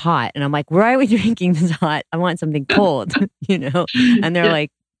forking hot. And I'm like, why are we drinking this hot? I want something cold, And they're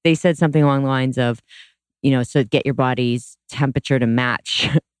like, they said something along the lines of, so get your body's temperature to match,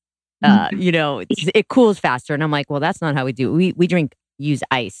 it cools faster. And I'm like, well, that's not how we do it. We use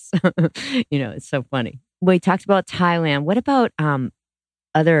ice, it's so funny. We talked about Thailand. What about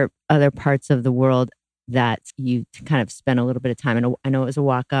other parts of the world that you kind of spent a little bit of time in? I know it was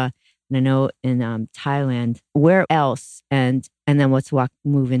Oaxaca, and I know in Thailand. Where else? And then let's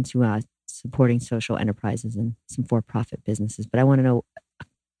move into supporting social enterprises and some for-profit businesses. But I want to know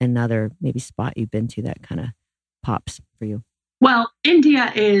another maybe spot you've been to that kind of pops for you. Well,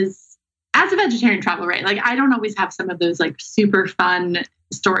 India is, as a vegetarian traveler, right? Like I don't always have some of those like super fun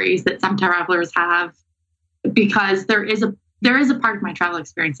stories that some travelers have, because there is a part of my travel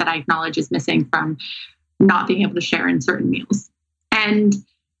experience that I acknowledge is missing from not being able to share in certain meals. And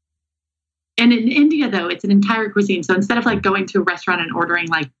in India, though, it's an entire cuisine. So instead of like going to a restaurant and ordering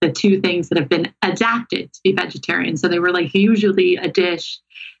like the two things that have been adapted to be vegetarian, so they were like usually a dish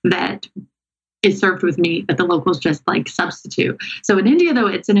that is served with meat that the locals just like substitute. So in India, though,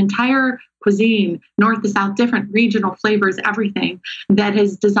 it's an entire cuisine, north to south, different regional flavors, everything that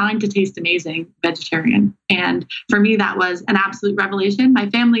is designed to taste amazing vegetarian. And for me, that was an absolute revelation. My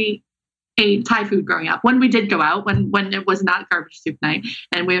family ate Thai food growing up. When we did go out, when it was not garbage soup night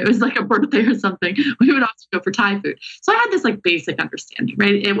and it was like a birthday or something, we would often go for Thai food. So I had this like basic understanding,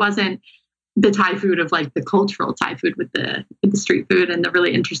 right? It wasn't the Thai food of like the cultural Thai food with the street food and the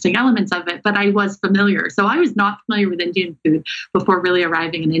really interesting elements of it, but I was familiar. So I was not familiar with Indian food before really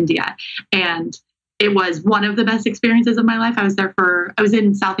arriving in India. And it was one of the best experiences of my life. I was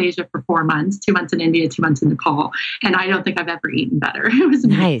in South Asia for 4 months, 2 months in India, 2 months in Nepal. And I don't think I've ever eaten better. It was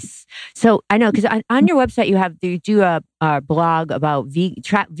amazing. Nice. So I know, because on your website, you do a blog about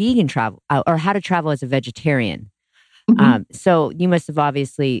vegan travel or how to travel as a vegetarian. Mm-hmm. So you must have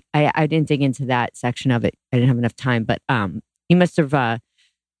obviously, I didn't dig into that section of it. I didn't have enough time, but you must have,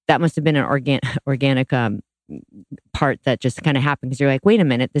 that must have been an organic part that just kind of happened, because you're like, wait a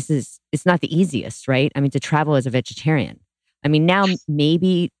minute, it's not the easiest, right? I mean, to travel as a vegetarian. I mean, now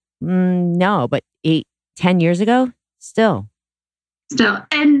maybe, no, but 10 years ago, still.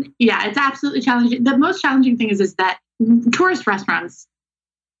 And yeah, it's absolutely challenging. The most challenging thing is that tourist restaurants,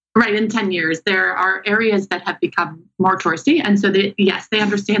 right, in 10 years, there are areas that have become more touristy. And so they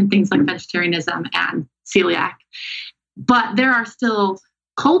understand things like vegetarianism and celiac, but there are still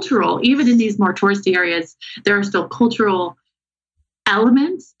cultural, even in these more touristy areas, there are still cultural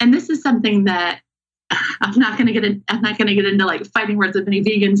elements. And this is something that I'm not going to get into like fighting words with any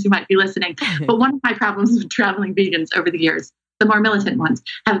vegans who might be listening. But one of my problems with traveling vegans over the years, the more militant ones,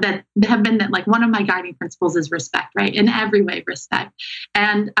 have been that like one of my guiding principles is respect, right? In every way, respect.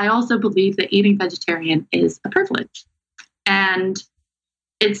 And I also believe that eating vegetarian is a privilege. And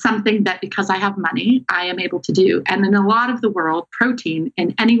it's something that, because I have money, I am able to do. And in a lot of the world, protein,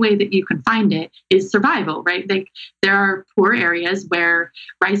 in any way that you can find it, is survival, right? There are poor areas where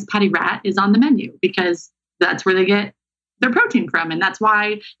rice patty rat is on the menu because that's where they get their protein from. And that's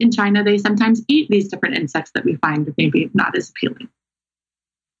why in China, they sometimes eat these different insects that we find maybe not as appealing.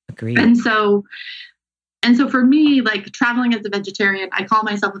 Agreed. And so for me, like traveling as a vegetarian, I call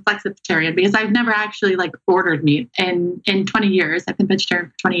myself a flexitarian because I've never actually like ordered meat in 20 years. I've been vegetarian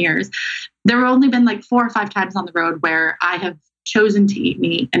for 20 years. There have only been like 4 or 5 times on the road where I have chosen to eat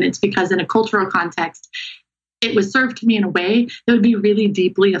meat. And it's because in a cultural context, it was served to me in a way that would be really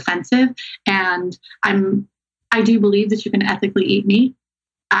deeply offensive. And I do believe that you can ethically eat meat.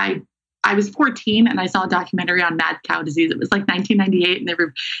 I was 14 and I saw a documentary on mad cow disease. It was like 1998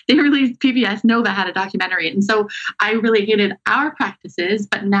 and they released, PBS Nova had a documentary. And so I really hated our practices.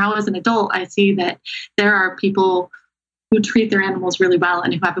 But now as an adult, I see that there are people who treat their animals really well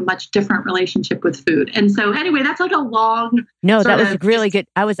and who have a much different relationship with food. And so anyway, that's like a long... No, that was really good.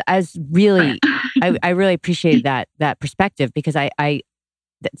 I really appreciated that perspective, because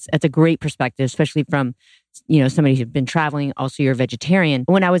that's a great perspective, especially from, somebody who's been traveling. Also, you're a vegetarian.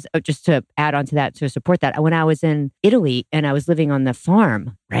 When I was, just to add on to that, to support that, when I was in Italy and I was living on the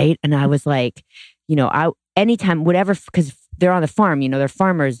farm, right? And I was like, anytime, whatever, because they're on the farm, they're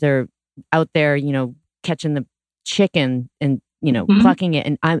farmers, they're out there, catching the chicken and, mm-hmm. plucking it.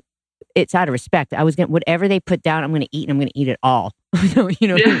 And it's out of respect. I was going to, whatever they put down, I'm going to eat, and I'm going to eat it all.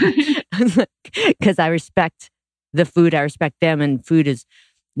 Because I respect the food, I respect them, and food is,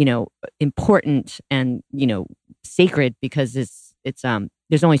 important and, sacred, because it's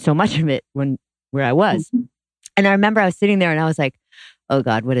there's only so much of it where I was. Mm-hmm. And I remember I was sitting there and I was like, oh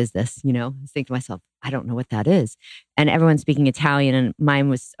God, what is this? I was thinking to myself, I don't know what that is. And everyone's speaking Italian, and I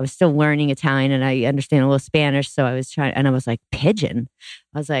was still learning Italian, and I understand a little Spanish. So I was trying, and I was like, pigeon.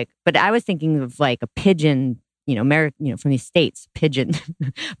 I was like, but I was thinking of like a pigeon, American, from the States, pigeon.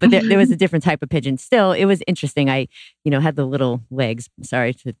 But there was a different type of pigeon. Still, it was interesting. I, had the little legs.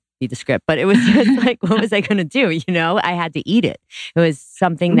 Sorry to be the script, but it was just like, what was I going to do? I had to eat it. It was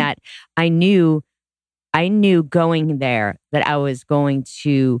something that I knew going there that I was going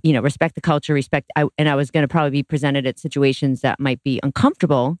to, respect the culture, and I was going to probably be presented at situations that might be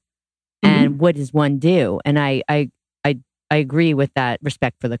uncomfortable, And what does one do? And I agree with that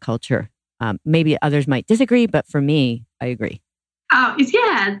respect for the culture. Maybe others might disagree, but for me, I agree.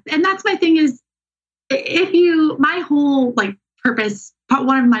 Yeah. And that's my thing is, my whole purpose,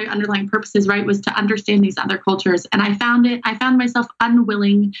 one of my underlying purposes, right, was to understand these other cultures. And I found myself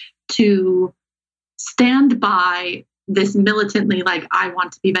unwilling to stand by this militantly, I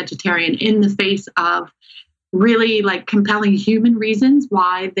want to be vegetarian in the face of really compelling human reasons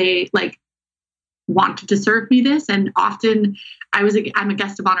why they wanted to serve me this. And often I'm a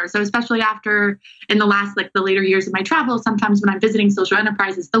guest of honor. So especially after in the last, the later years of my travel, sometimes when I'm visiting social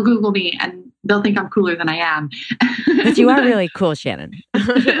enterprises, they'll Google me and they'll think I'm cooler than I am. But you are really cool, Shannon.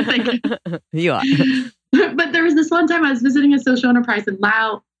 You are. But there was this one time I was visiting a social enterprise in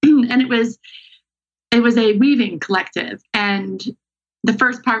Laos, and it was a weaving collective. And the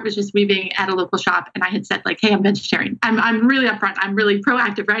first part was just weaving at a local shop. And I had said hey, I'm vegetarian. I'm really upfront. I'm really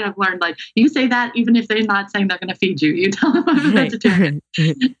proactive, right? I've learned you say that even if they're not saying they're going to feed you, you tell them I'm a vegetarian.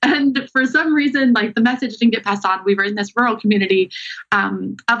 And for some reason, the message didn't get passed on. We were in this rural community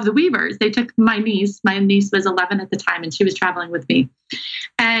of the weavers. They took my niece. My niece was 11 at the time, and she was traveling with me.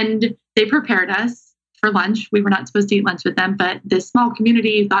 And they prepared us for lunch. We were not supposed to eat lunch with them, but this small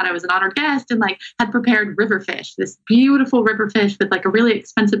community thought I was an honored guest and had prepared river fish, this beautiful river fish with a really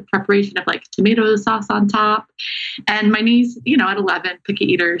expensive preparation of tomato sauce on top. And my niece, at 11, picky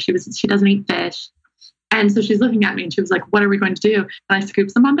eater, she doesn't eat fish. And so she's looking at me and she was like, what are we going to do? And I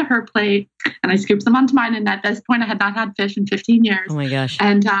scooped them onto her plate and I scooped them onto mine. And at this point I had not had fish in 15 years. Oh my gosh.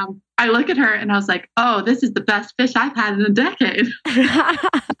 And I look at her and I was like, oh, this is the best fish I've had in a decade.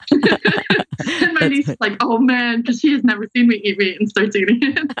 And my niece is like, oh man, because she has never seen me eat meat and starts eating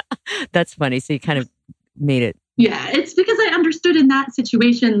it. That's funny. So you kind of made it. Yeah, it's because I understood in that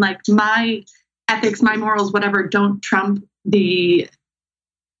situation, my ethics, my morals, whatever, don't trump the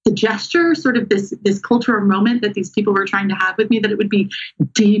gesture, sort of this cultural moment that these people were trying to have with me, that it would be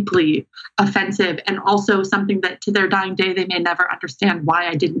deeply offensive and also something that to their dying day, they may never understand why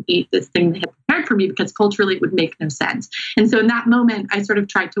I didn't eat this thing they had prepared for me, because culturally it would make no sense. And so in that moment, I sort of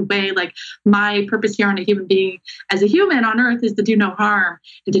tried to weigh my purpose here on a human being as a human on earth is to do no harm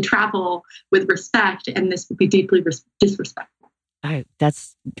and to travel with respect. And this would be deeply disrespectful. All right,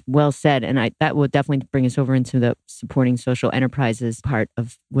 that's well said. And that will definitely bring us over into the supporting social enterprises part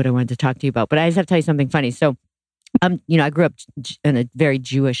of what I wanted to talk to you about. But I just have to tell you something funny. So, I grew up in a very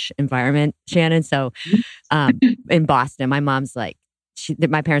Jewish environment, Shannon. So in Boston, my mom's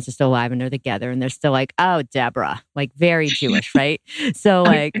my parents are still alive and they're together and they're still oh, Deborah, very Jewish, right? So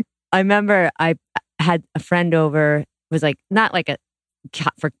I remember I had a friend over, it was not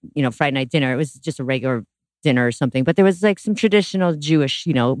for, Friday night dinner. It was just a regular dinner or something, but there was some traditional Jewish,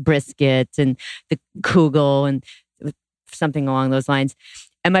 brisket and the kugel and something along those lines.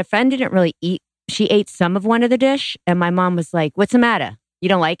 And my friend didn't really eat. She ate some of one of the dish, and my mom was like, "What's the matter? You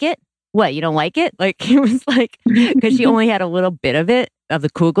don't like it? What? You don't like it?" It was because she only had a little bit of the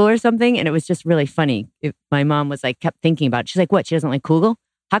kugel or something, and it was just really funny. My mom was kept thinking about it. She's like, "What? She doesn't like kugel?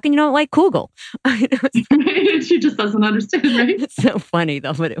 How can you not like kugel?" She just doesn't understand, right? It's so funny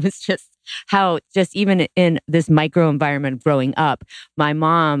though, but it was just how even in this micro environment growing up, my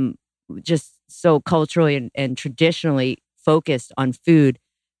mom just so culturally and traditionally focused on food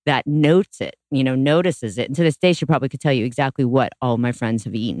that notices it. And to this day, she probably could tell you exactly what all my friends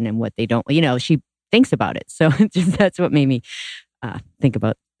have eaten and what they don't. She thinks about it. So that's what made me think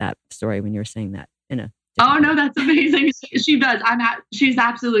about that story when you were saying that Oh no, that's amazing. She does. She's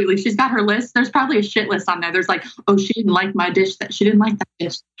absolutely. She's got her list. There's probably a shit list on there. There's oh, she didn't like my dish. That she didn't like that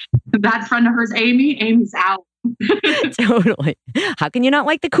dish. That friend of hers, Amy. Amy's out. Totally. How can you not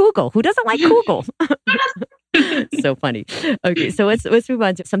like the kugel? Who doesn't like kugel? So funny. Okay, so let's move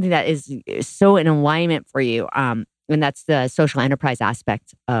on to something that is so in alignment for you. And that's the social enterprise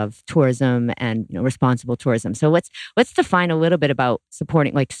aspect of tourism and responsible tourism. So let's define a little bit about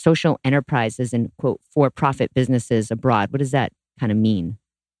supporting social enterprises and quote for-profit businesses abroad. What does that kind of mean?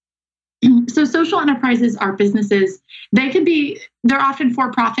 So social enterprises are businesses. They're often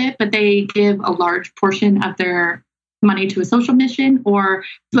for-profit, but they give a large portion of their money to a social mission or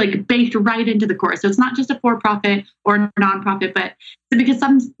baked right into the core. So it's not just a for-profit or a nonprofit, but because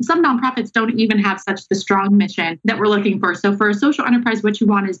some nonprofits don't even have such the strong mission that we're looking for. So for a social enterprise, what you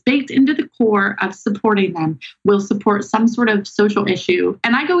want is baked into the core of supporting them. We'll support some sort of social issue.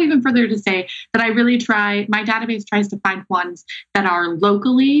 And I go even further to say that I really my database tries to find ones that are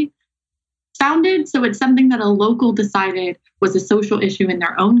locally founded. So it's something that a local decided was a social issue in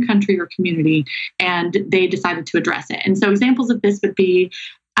their own country or community, and they decided to address it. And so examples of this would be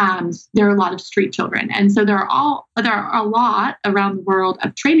there are a lot of street children. And so there are a lot around the world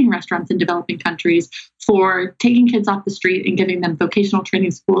of training restaurants in developing countries for taking kids off the street and giving them vocational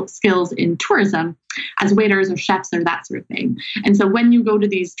training skills in tourism as waiters or chefs or that sort of thing. And so when you go to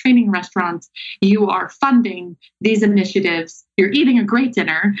these training restaurants, you are funding these initiatives. You're eating a great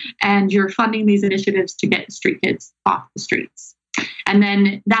dinner and you're funding these initiatives to get street kids off the streets. And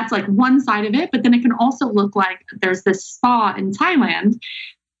then that's like one side of it. But then it can also look like there's this spa in Thailand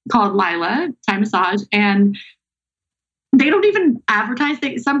called Lila, Thai massage, and they don't even advertise.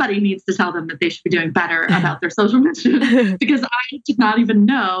 Somebody needs to tell them that they should be doing better about their social mission, because I did not even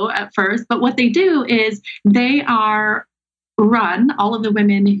know at first. But what they do is they run, all of the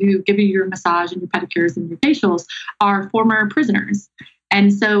women who give you your massage and your pedicures and your facials are former prisoners.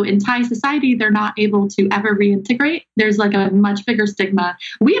 And so in Thai society, they're not able to ever reintegrate. There's like a much bigger stigma.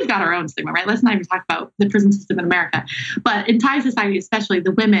 We have got our own stigma, right? Let's not even talk about the prison system in America. But in Thai society, especially,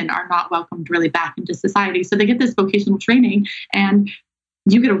 the women are not welcomed really back into society. So they get this vocational training and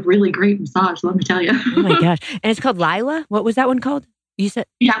you get a really great massage, let me tell you. Oh my gosh. And it's called Lila? What was that one called? You said?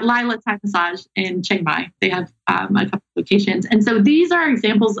 Yeah, Lila Thai Massage in Chiang Mai. They have a couple locations. And so these are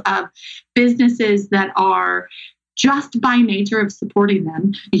examples of businesses that are just by nature of supporting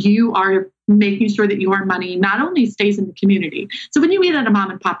them, you are making sure that your money not only stays in the community. So when you eat at a mom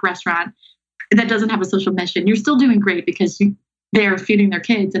and pop restaurant that doesn't have a social mission, you're still doing great because they're feeding their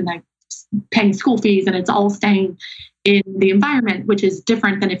kids and they're paying school fees and it's all staying in the environment, which is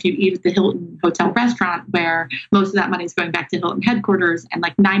different than if you eat at the Hilton Hotel restaurant, where most of that money is going back to Hilton headquarters, and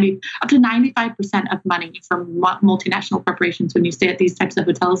like up to 95% of money from multinational corporations when you stay at these types of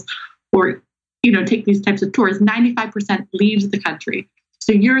hotels or take these types of tours, 95% leaves the country.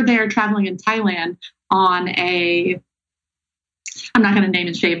 So you're there traveling in Thailand on I'm not going to name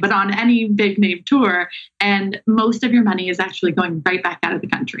and shame, but on any big name tour, and most of your money is actually going right back out of the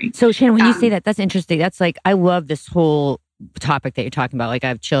country. So Shannon, when you say that, that's interesting. That's like, I love this whole topic that you're talking about. Like I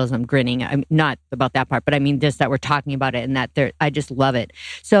have chills, I'm grinning. I'm not about that part, but I mean just that we're talking about it and that I just love it.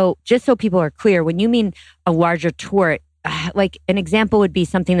 So just so people are clear, when you mean a larger tour, like an example would be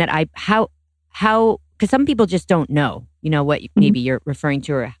something that how, because some people just don't know, what maybe you're referring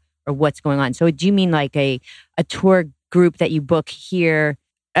to or what's going on. So do you mean like a tour group that you book here?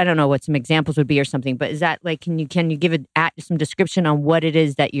 I don't know what some examples would be or something, but is that like, can you give some description on what it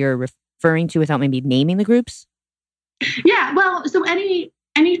is that you're referring to without maybe naming the groups? Yeah, well, so any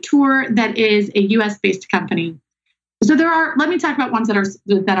tour that is a US-based company. So let me talk about ones that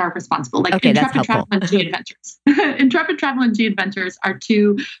are responsible, like Intrepid Travel and GeoAdventures. Intrepid Travel and GeoAdventures are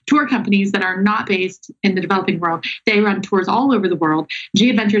two tour companies that are not based in the developing world. They run tours all over the world.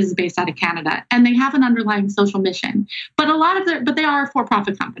 GeoAdventures is based out of Canada, and they have an underlying social mission. But they are a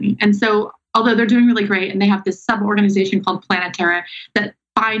for-profit company. And so although they're doing really great, and they have this sub-organization called Planetera that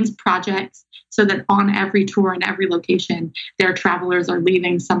finds projects so that on every tour and every location, their travelers are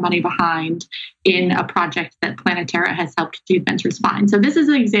leaving some money behind in a project that Planetera has helped GeoAdventures find. So this is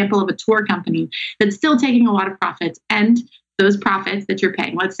an example of a tour company that's still taking a lot of profits, and those profits that you're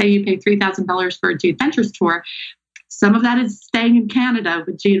paying, let's say you pay $3,000 for a GeoAdventures tour, some of that is staying in Canada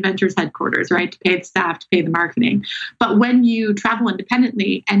with GeoAdventures headquarters, right, to pay the staff, to pay the marketing. But when you travel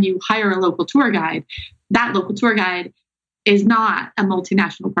independently and you hire a local tour guide, that local tour guide is not a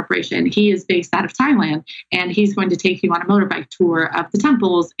multinational corporation. He is based out of Thailand, and he's going to take you on a motorbike tour of the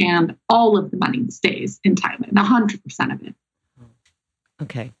temples, and all of the money stays in Thailand, 100% of it.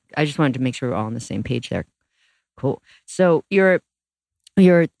 Okay. I just wanted to make sure we're all on the same page there. Cool. So you're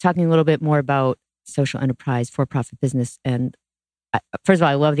talking a little bit more about social enterprise, for-profit business. And first of all,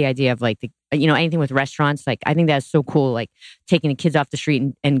 I love the idea of like, anything with restaurants. Like, I think that's so cool. Like taking the kids off the street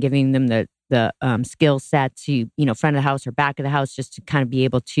and giving them the skill set to, front of the house or back of the house, just to kind of be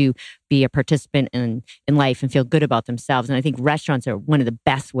able to be a participant in life and feel good about themselves. And I think restaurants are one of the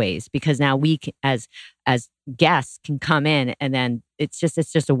best ways, because now we can, as guests can come in, and then it's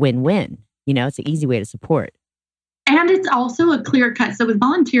just a win-win. It's an easy way to support. And it's also a clear cut. So with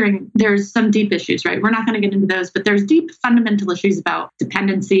volunteering, there's some deep issues, right? We're not going to get into those, but there's deep fundamental issues about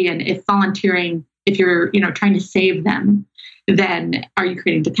dependency. And if you're, trying to save them, then are you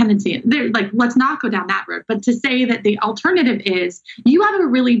creating dependency? Let's not go down that road. But to say that the alternative is you have a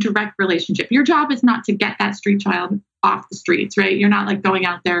really direct relationship. Your job is not to get that street child off the streets, right? You're not like going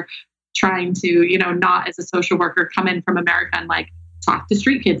out there trying to, not as a social worker come in from America and like talk to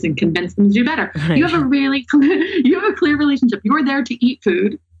street kids and convince them to do better. Right. You have a clear relationship. You're there to eat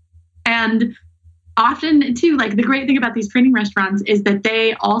food, and often too, like the great thing about these training restaurants is that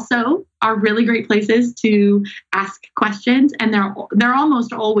they also are really great places to ask questions, and they're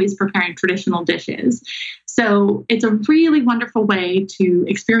almost always preparing traditional dishes. So it's a really wonderful way to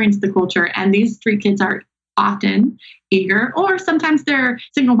experience the culture. And these street kids are often eager, or sometimes they're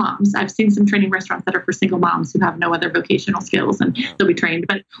single moms. I've seen some training restaurants that are for single moms who have no other vocational skills, and they'll be trained.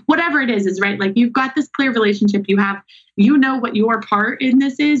 But whatever it is right. Like, you've got this clear relationship. You know what your part in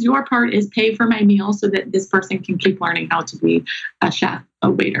this is. Your part is pay for my meal so that this person can keep learning how to be a chef,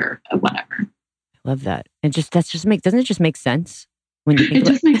 a waiter, a whatever. I love that. And doesn't it just make sense when you think it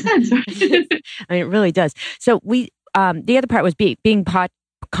just makes sense, right? I mean, it really does. So the other part was being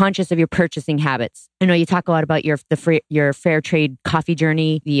conscious of your purchasing habits. I know you talk a lot about your fair trade coffee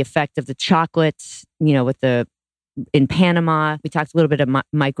journey, the effect of the chocolates, in Panama. We talked a little bit of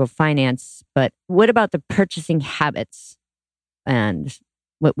microfinance, but what about the purchasing habits? And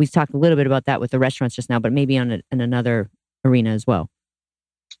what we've talked a little bit about that with the restaurants just now, but maybe in another arena as well.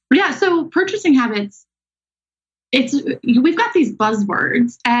 Yeah. So purchasing habits, we've got these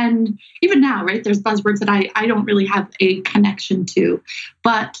buzzwords, and even now, right, there's buzzwords that I don't really have a connection to,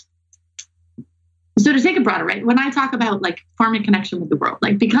 but so to take it broader, right, when I talk about like forming connection with the world,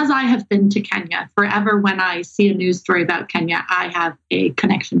 like because I have been to Kenya forever, when I see a news story about Kenya, I have a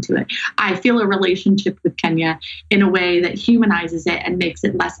connection to it. I feel a relationship with Kenya in a way that humanizes it and makes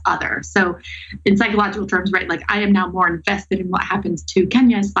it less other. So in psychological terms, right, like I am now more invested in what happens to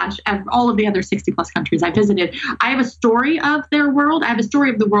Kenya / all of the other 60 plus countries I visited. I have a story of their world. I have a story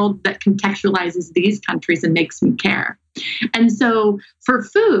of the world that contextualizes these countries and makes me care. And so for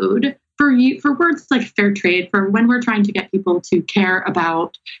food, for words like fair trade, for when we're trying to get people to care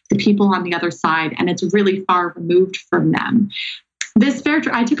about the people on the other side, and it's really far removed from them.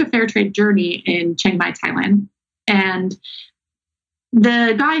 I took a fair trade journey in Chiang Mai, Thailand, and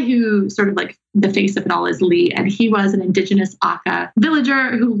the guy who sort of like the face of it all is Lee, and he was an indigenous Aka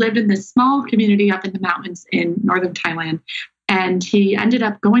villager who lived in this small community up in the mountains in northern Thailand. And he ended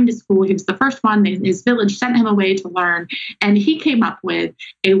up going to school. He was the first one. His village sent him away to learn. And he came up with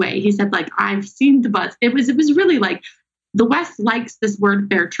a way. He said, like, I've seen the buzz. It was really like, the West likes this word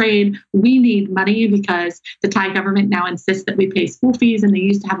fair trade. We need money because the Thai government now insists that we pay school fees. And they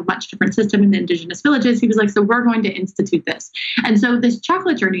used to have a much different system in the indigenous villages. He was like, so we're going to institute this. And so this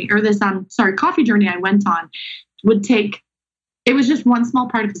chocolate journey, or this, coffee journey I went on it was just one small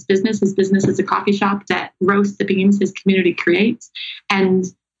part of his business. His business is a coffee shop that roasts the beans his community creates. And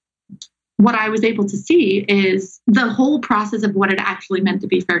what I was able to see is the whole process of what it actually meant to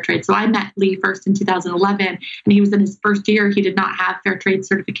be fair trade. So I met Lee first in 2011, and he was in his first year. He did not have fair trade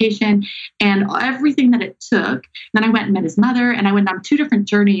certification and everything that it took. Then I went and met his mother, and I went on 2 different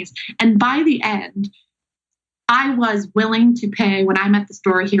journeys. And by the end, I was willing to pay. When I'm at the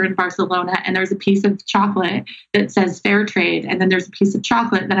store here in Barcelona and there's a piece of chocolate that says fair trade, and then there's a piece of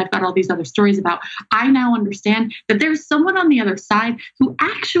chocolate that I've got all these other stories about, I now understand that there's someone on the other side who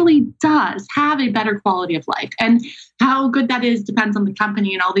actually does have a better quality of life. And how good that is depends on the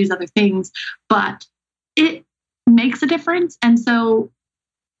company and all these other things, but it makes a difference. And so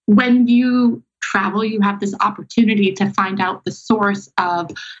when you travel, you have this opportunity to find out the source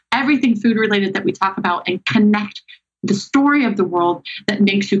of everything food related that we talk about and connect the story of the world that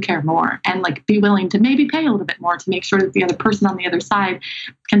makes you care more, and like be willing to maybe pay a little bit more to make sure that the other person on the other side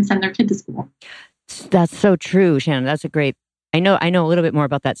can send their kid to school. That's so true, Shannon. That's a great. I know a little bit more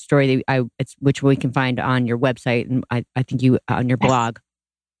about that story which we can find on your website, and I think you on your blog.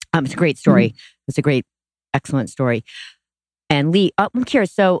 It's a great story. Mm-hmm. It's a great, excellent story. And Lee, I'm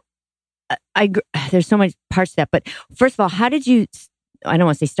curious. So. There's so many parts to that, but first of all, how did you, I don't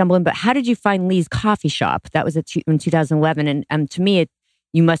want to say stumble in, but how did you find Lee's coffee shop? That was in 2011. And to me,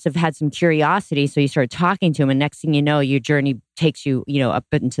 you must have had some curiosity. So you started talking to him, and next thing you know, your journey takes you, up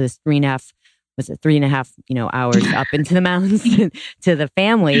into this 3.5 hours up into the mountains to the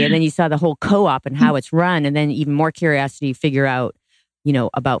family. And then you saw the whole co-op and how it's run. And then even more curiosity, figure out,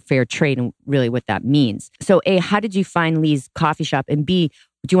 about fair trade and really what that means. So A, how did you find Lee's coffee shop? And B,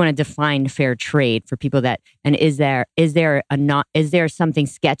 do you want to define fair trade for people and is there something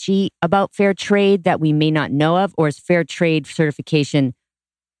sketchy about fair trade that we may not know of, or is fair trade certification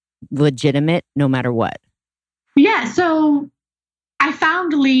legitimate no matter what? Yeah. So I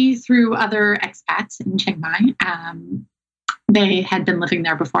found Lee through other expats in Chiang Mai. They had been living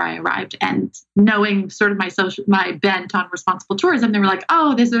there before I arrived, and knowing sort of my bent on responsible tourism, they were like,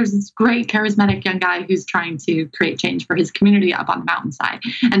 oh, there's this great charismatic young guy who's trying to create change for his community up on the mountainside.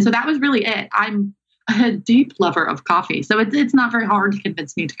 And so that was really it. I'm a deep lover of coffee, so it's not very hard to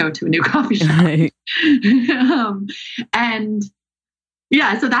convince me to go to a new coffee shop. Right. And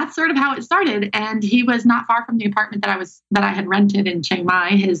Yeah, so that's sort of how it started. And he was not far from the apartment that I had rented in Chiang Mai.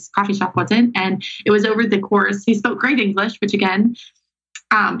 His coffee shop wasn't. And it was over the course. He spoke great English, which again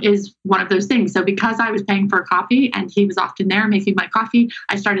is one of those things. So because I was paying for a coffee and he was often there making my coffee,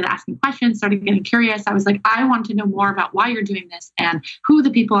 I started asking questions, started getting curious. I was like, I want to know more about why you're doing this and who the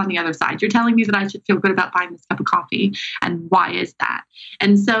people on the other side. You're telling me that I should feel good about buying this cup of coffee, and why is that?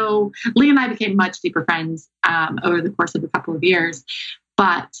 And so Lee and I became much deeper friends over the course of a couple of years.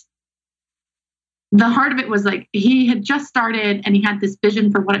 But the heart of it was like he had just started and he had this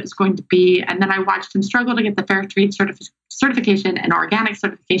vision for what it was going to be. And then I watched him struggle to get the fair trade certification and organic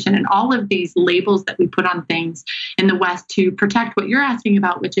certification and all of these labels that we put on things in the West to protect what you're asking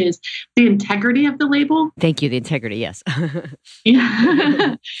about, which is the integrity of the label. Thank you. The integrity. Yes.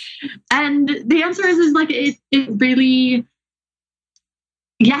 Yeah. And the answer is like, it really,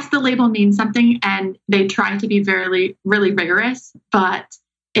 yes, the label means something and they try to be very, really rigorous, but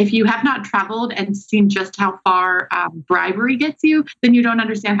if you have not traveled and seen just how far bribery gets you, then you don't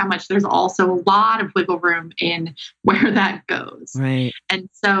understand how much there's also a lot of wiggle room in where that goes. Right. And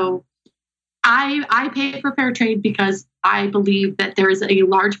so I pay for fair trade because I believe that there is a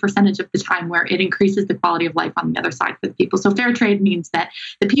large percentage of the time where it increases the quality of life on the other side for the people. So fair trade means that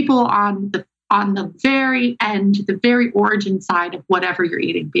the people on the very end, the very origin side of whatever you're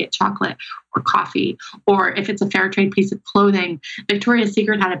eating, be it chocolate or coffee, or if it's a fair trade piece of clothing. Victoria's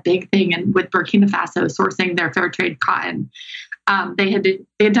Secret had a big thing and with Burkina Faso sourcing their fair trade cotton. They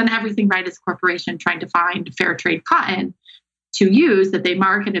had done everything right as a corporation trying to find fair trade cotton to use that they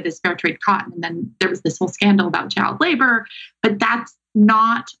marketed as fair trade cotton. And then there was this whole scandal about child labor, but that's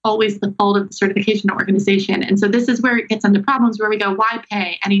not always the fault of the certification organization. And so this is where it gets into problems where we go, why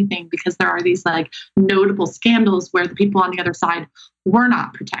pay anything? Because there are these like notable scandals where the people on the other side were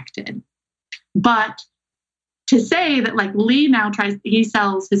not protected. But to say that like Lee now he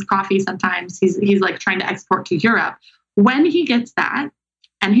sells his coffee sometimes, he's like trying to export to Europe. When he gets that,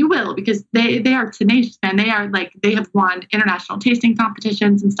 and he will, because they are tenacious, man. They have won international tasting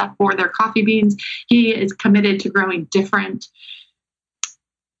competitions and stuff for their coffee beans. He is committed to growing different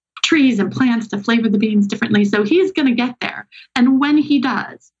trees and plants to flavor the beans differently. So he's going to get there. And when he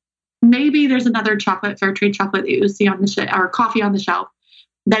does, maybe there's another fair trade chocolate that you see on the shelf or coffee on the shelf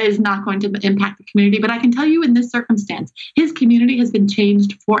that is not going to impact the community. But I can tell you in this circumstance, his community has been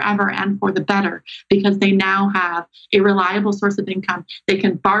changed forever and for the better because they now have a reliable source of income. They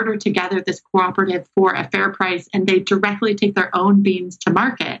can barter together this cooperative for a fair price and they directly take their own beans to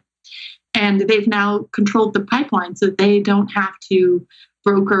market. And they've now controlled the pipeline so they don't have to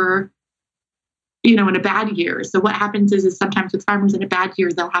broker, in a bad year. So what happens is sometimes with farmers in a bad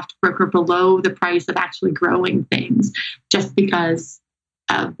year, they'll have to broker below the price of actually growing things just because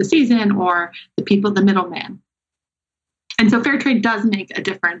of the season or the middleman. And so fair trade does make a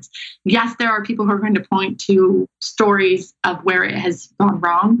difference. Yes, there are people who are going to point to stories of where it has gone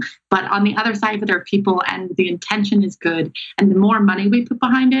wrong, but on the other side of it are people and the intention is good. And the more money we put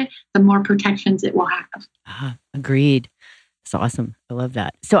behind it, the more protections it will have. Agreed. That's awesome. I love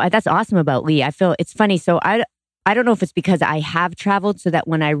that. So that's awesome about Lee. I feel it's funny. So I don't know if it's because I have traveled so that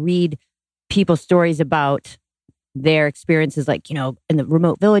when I read people's stories about their experiences, like, in the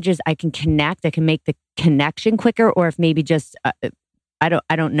remote villages, I can connect. I can make the connection quicker, or if maybe just, I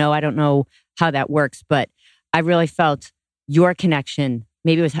don't know. I don't know how that works, but I really felt your connection.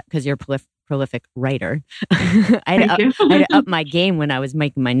 Maybe it was because you're a prolific writer. I had to up my game when I was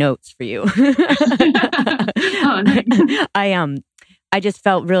making my notes for you. Oh, nice. I just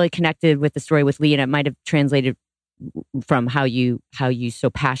felt really connected with the story with Lee, and it might have translated from how you so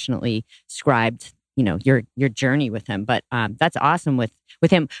passionately described, your journey with him. But that's awesome with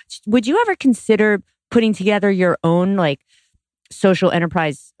him. Would you ever consider putting together your own like social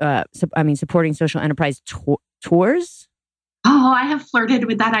enterprise? Supporting social enterprise tours? Oh, I have flirted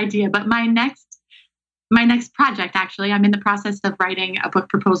with that idea, but my next project, actually, I'm in the process of writing a book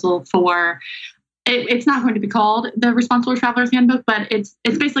proposal for. It's not going to be called the Responsible Traveler's Handbook, but it's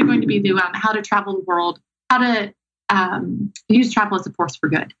basically going to be the how to travel the world, how to use travel as a force for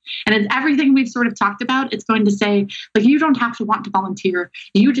good. And it's everything we've sort of talked about. It's going to say, like, you don't have to want to volunteer.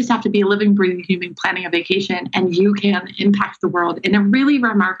 You just have to be a living, breathing human planning a vacation, and you can impact the world in a really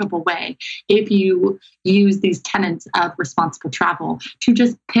remarkable way if you use these tenets of responsible travel to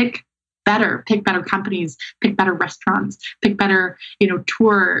just pick better companies, pick better restaurants, pick better,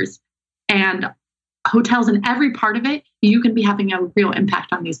 tours and hotels, and every part of it, you can be having a real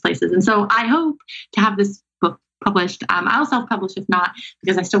impact on these places. And so I hope to have this book published. I'll self-publish if not,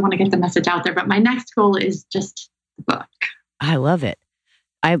 because I still want to get the message out there. But my next goal is just the book. I love it.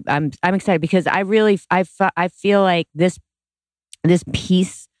 I'm excited because I feel like this this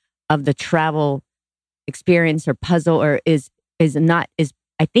piece of the travel experience or puzzle, or is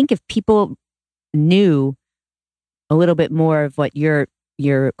I think if people knew a little bit more of what you're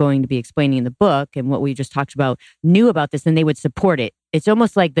going to be explaining in the book and what we just talked about, knew about this, then they would support it. It's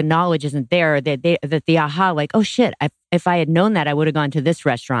almost like the knowledge isn't there, that the aha, like, oh shit, if I had known that, I would have gone to this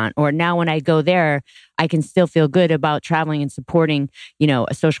restaurant. Or now when I go there, I can still feel good about traveling and supporting,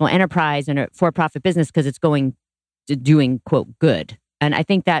 a social enterprise and a for-profit business because it's going to doing, quote, good. And I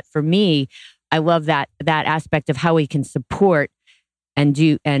think that for me, I love that aspect of how we can support and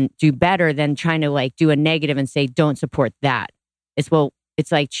do better than trying to like do a negative and say, don't support that.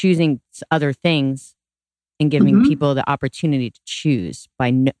 It's like choosing other things and giving people the opportunity to choose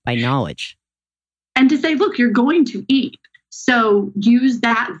by knowledge. And to say, look, you're going to eat. So use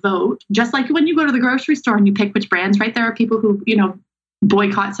that vote. Just like when you go to the grocery store and you pick which brands, right? There are people who,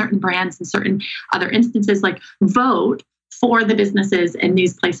 boycott certain brands in certain other instances, like vote for the businesses in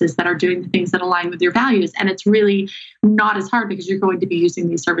these places that are doing the things that align with your values. And it's really not as hard because you're going to be using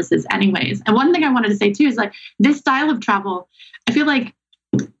these services anyways. And one thing I wanted to say too is like this style of travel, I feel like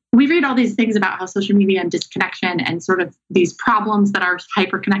we read all these things about how social media and disconnection and sort of these problems that our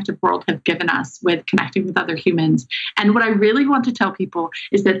hyper-connected world have given us with connecting with other humans. And what I really want to tell people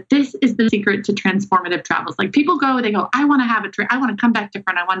is that this is the secret to transformative travels. Like people they go, I want to have a trip. I want to come back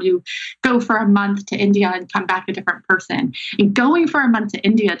different. I want to go for a month to India and come back a different person. And going for a month to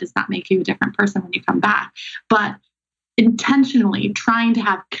India does not make you a different person when you come back. But intentionally trying to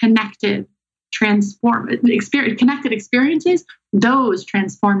have connected experiences, those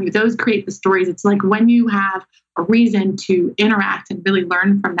transform you. Those create the stories. It's like when you have a reason to interact and really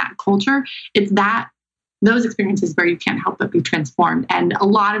learn from that culture, it's those experiences where you can't help but be transformed. And a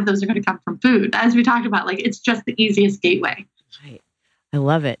lot of those are going to come from food. As we talked about, like it's just the easiest gateway. Right. I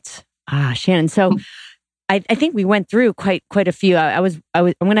love it. Shannon. So I think we went through quite a few. I'm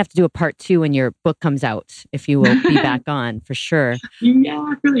going to have to do a part 2 when your book comes out, if you will be back on for sure.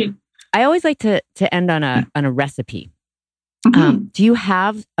 Yeah, brilliant. I always like to end on a recipe. Do you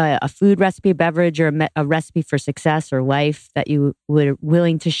have a food recipe, beverage, or a recipe for success or life that you were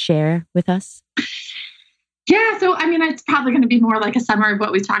willing to share with us? Yeah, so I mean, it's probably going to be more like a summary of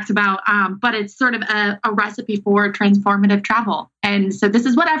what we talked about, but it's sort of a recipe for transformative travel. And so this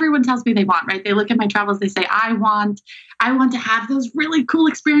is what everyone tells me they want, right? They look at my travels, they say, I want to have those really cool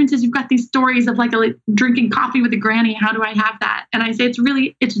experiences. You've got these stories of like drinking coffee with a granny. How do I have that? And I say,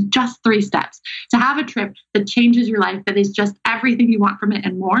 it's just 3 steps to have a trip that changes your life, that is just everything you want from it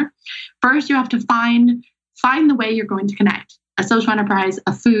and more. First, you have to find the way you're going to connect. A social enterprise,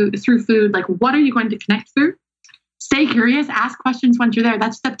 through food, like what are you going to connect through? Stay curious, ask questions once you're there.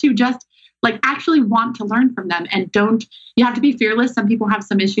 That's step 2. Just like actually want to learn from them and you have to be fearless. Some people have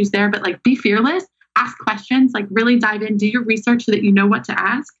some issues there, but like be fearless, ask questions, like really dive in, do your research so that you know what to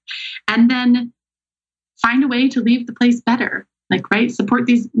ask. And then find a way to leave the place better. Like, right?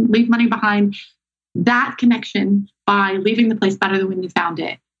 Leave money behind. That connection by leaving the place better than when you found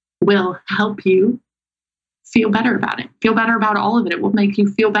it will help you feel better about it. Feel better about all of it. It will make you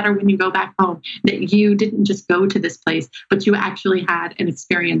feel better when you go back home that you didn't just go to this place, but you actually had an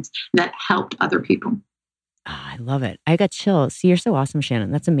experience that helped other people. Oh, I love it. I got chills. See, you're so awesome,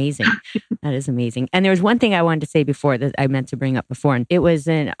 Shannon. That's amazing. That is amazing. And there was one thing I wanted to say before that I meant to bring up before. And it was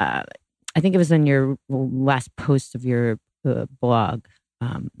I think it was in your last post of your blog,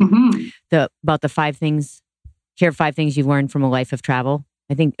 about the 5 things, here are 5 things you've learned from a life of travel.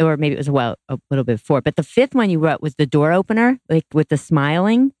 I think, or maybe it was a little bit before, but the 5th one you wrote was the door opener, like with the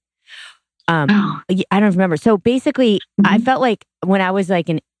smiling. I don't remember. So basically, I felt like when I was like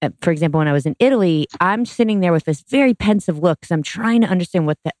for example, when I was in Italy, I'm sitting there with this very pensive look because I'm trying to understand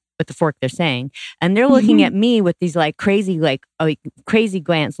what the fork they're saying, and they're looking at me with these like crazy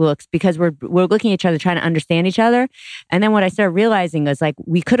glance looks because we're looking at each other trying to understand each other. And then what I started realizing was like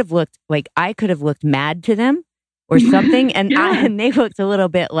I could have looked mad to them or something, and and they looked a little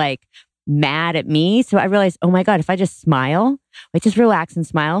bit like mad at me. So I realized, oh my God, if I just smile, like just relax and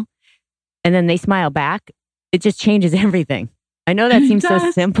smile, and then they smile back, it just changes everything. I know that seems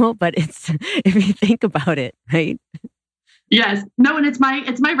so simple, but it's if you think about it, right? Yes. No, and it's my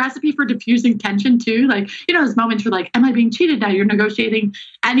recipe for diffusing tension too. Like, those moments you're like, am I being cheated now? You're negotiating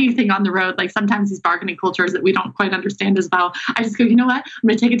anything on the road. Like sometimes these bargaining cultures that we don't quite understand as well. I just go, you know what? I'm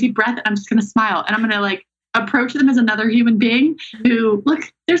going to take a deep breath and I'm just going to smile. And I'm going to like approach them as another human being who, look,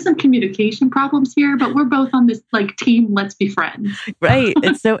 there's some communication problems here, but we're both on this like team. Let's be friends. Right.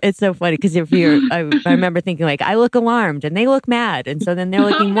 It's so funny because I remember thinking like, I look alarmed and they look mad. And so then they're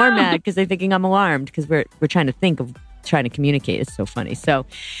looking more mad because they're thinking I'm alarmed because we're trying to communicate. It's so funny. So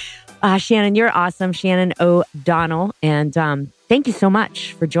Shannon, you're awesome. Shannon O'Donnell. And thank you so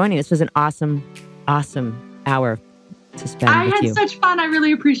much for joining. This was an awesome hour to spend with you. I had such fun. I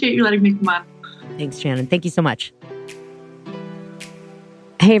really appreciate you letting me come on. Thanks, Shannon. Thank you so much.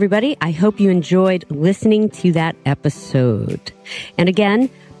 Hey, everybody. I hope you enjoyed listening to that episode. And again,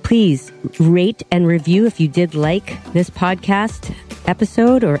 please rate and review if you did like this podcast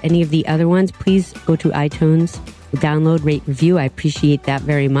episode or any of the other ones. Please go to iTunes, download, rate, review. I appreciate that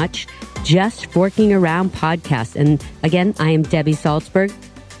very much. Just Forking Around Podcast. And again, I am Debi Saltzberg.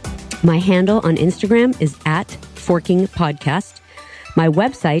 My handle on Instagram is @ForkingPodcast. My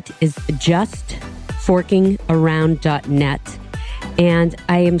website is justforkingaround.net. And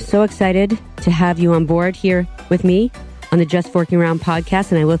I am so excited to have you on board here with me on the Just Forking Around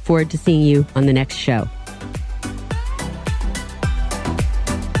podcast. And I look forward to seeing you on the next show.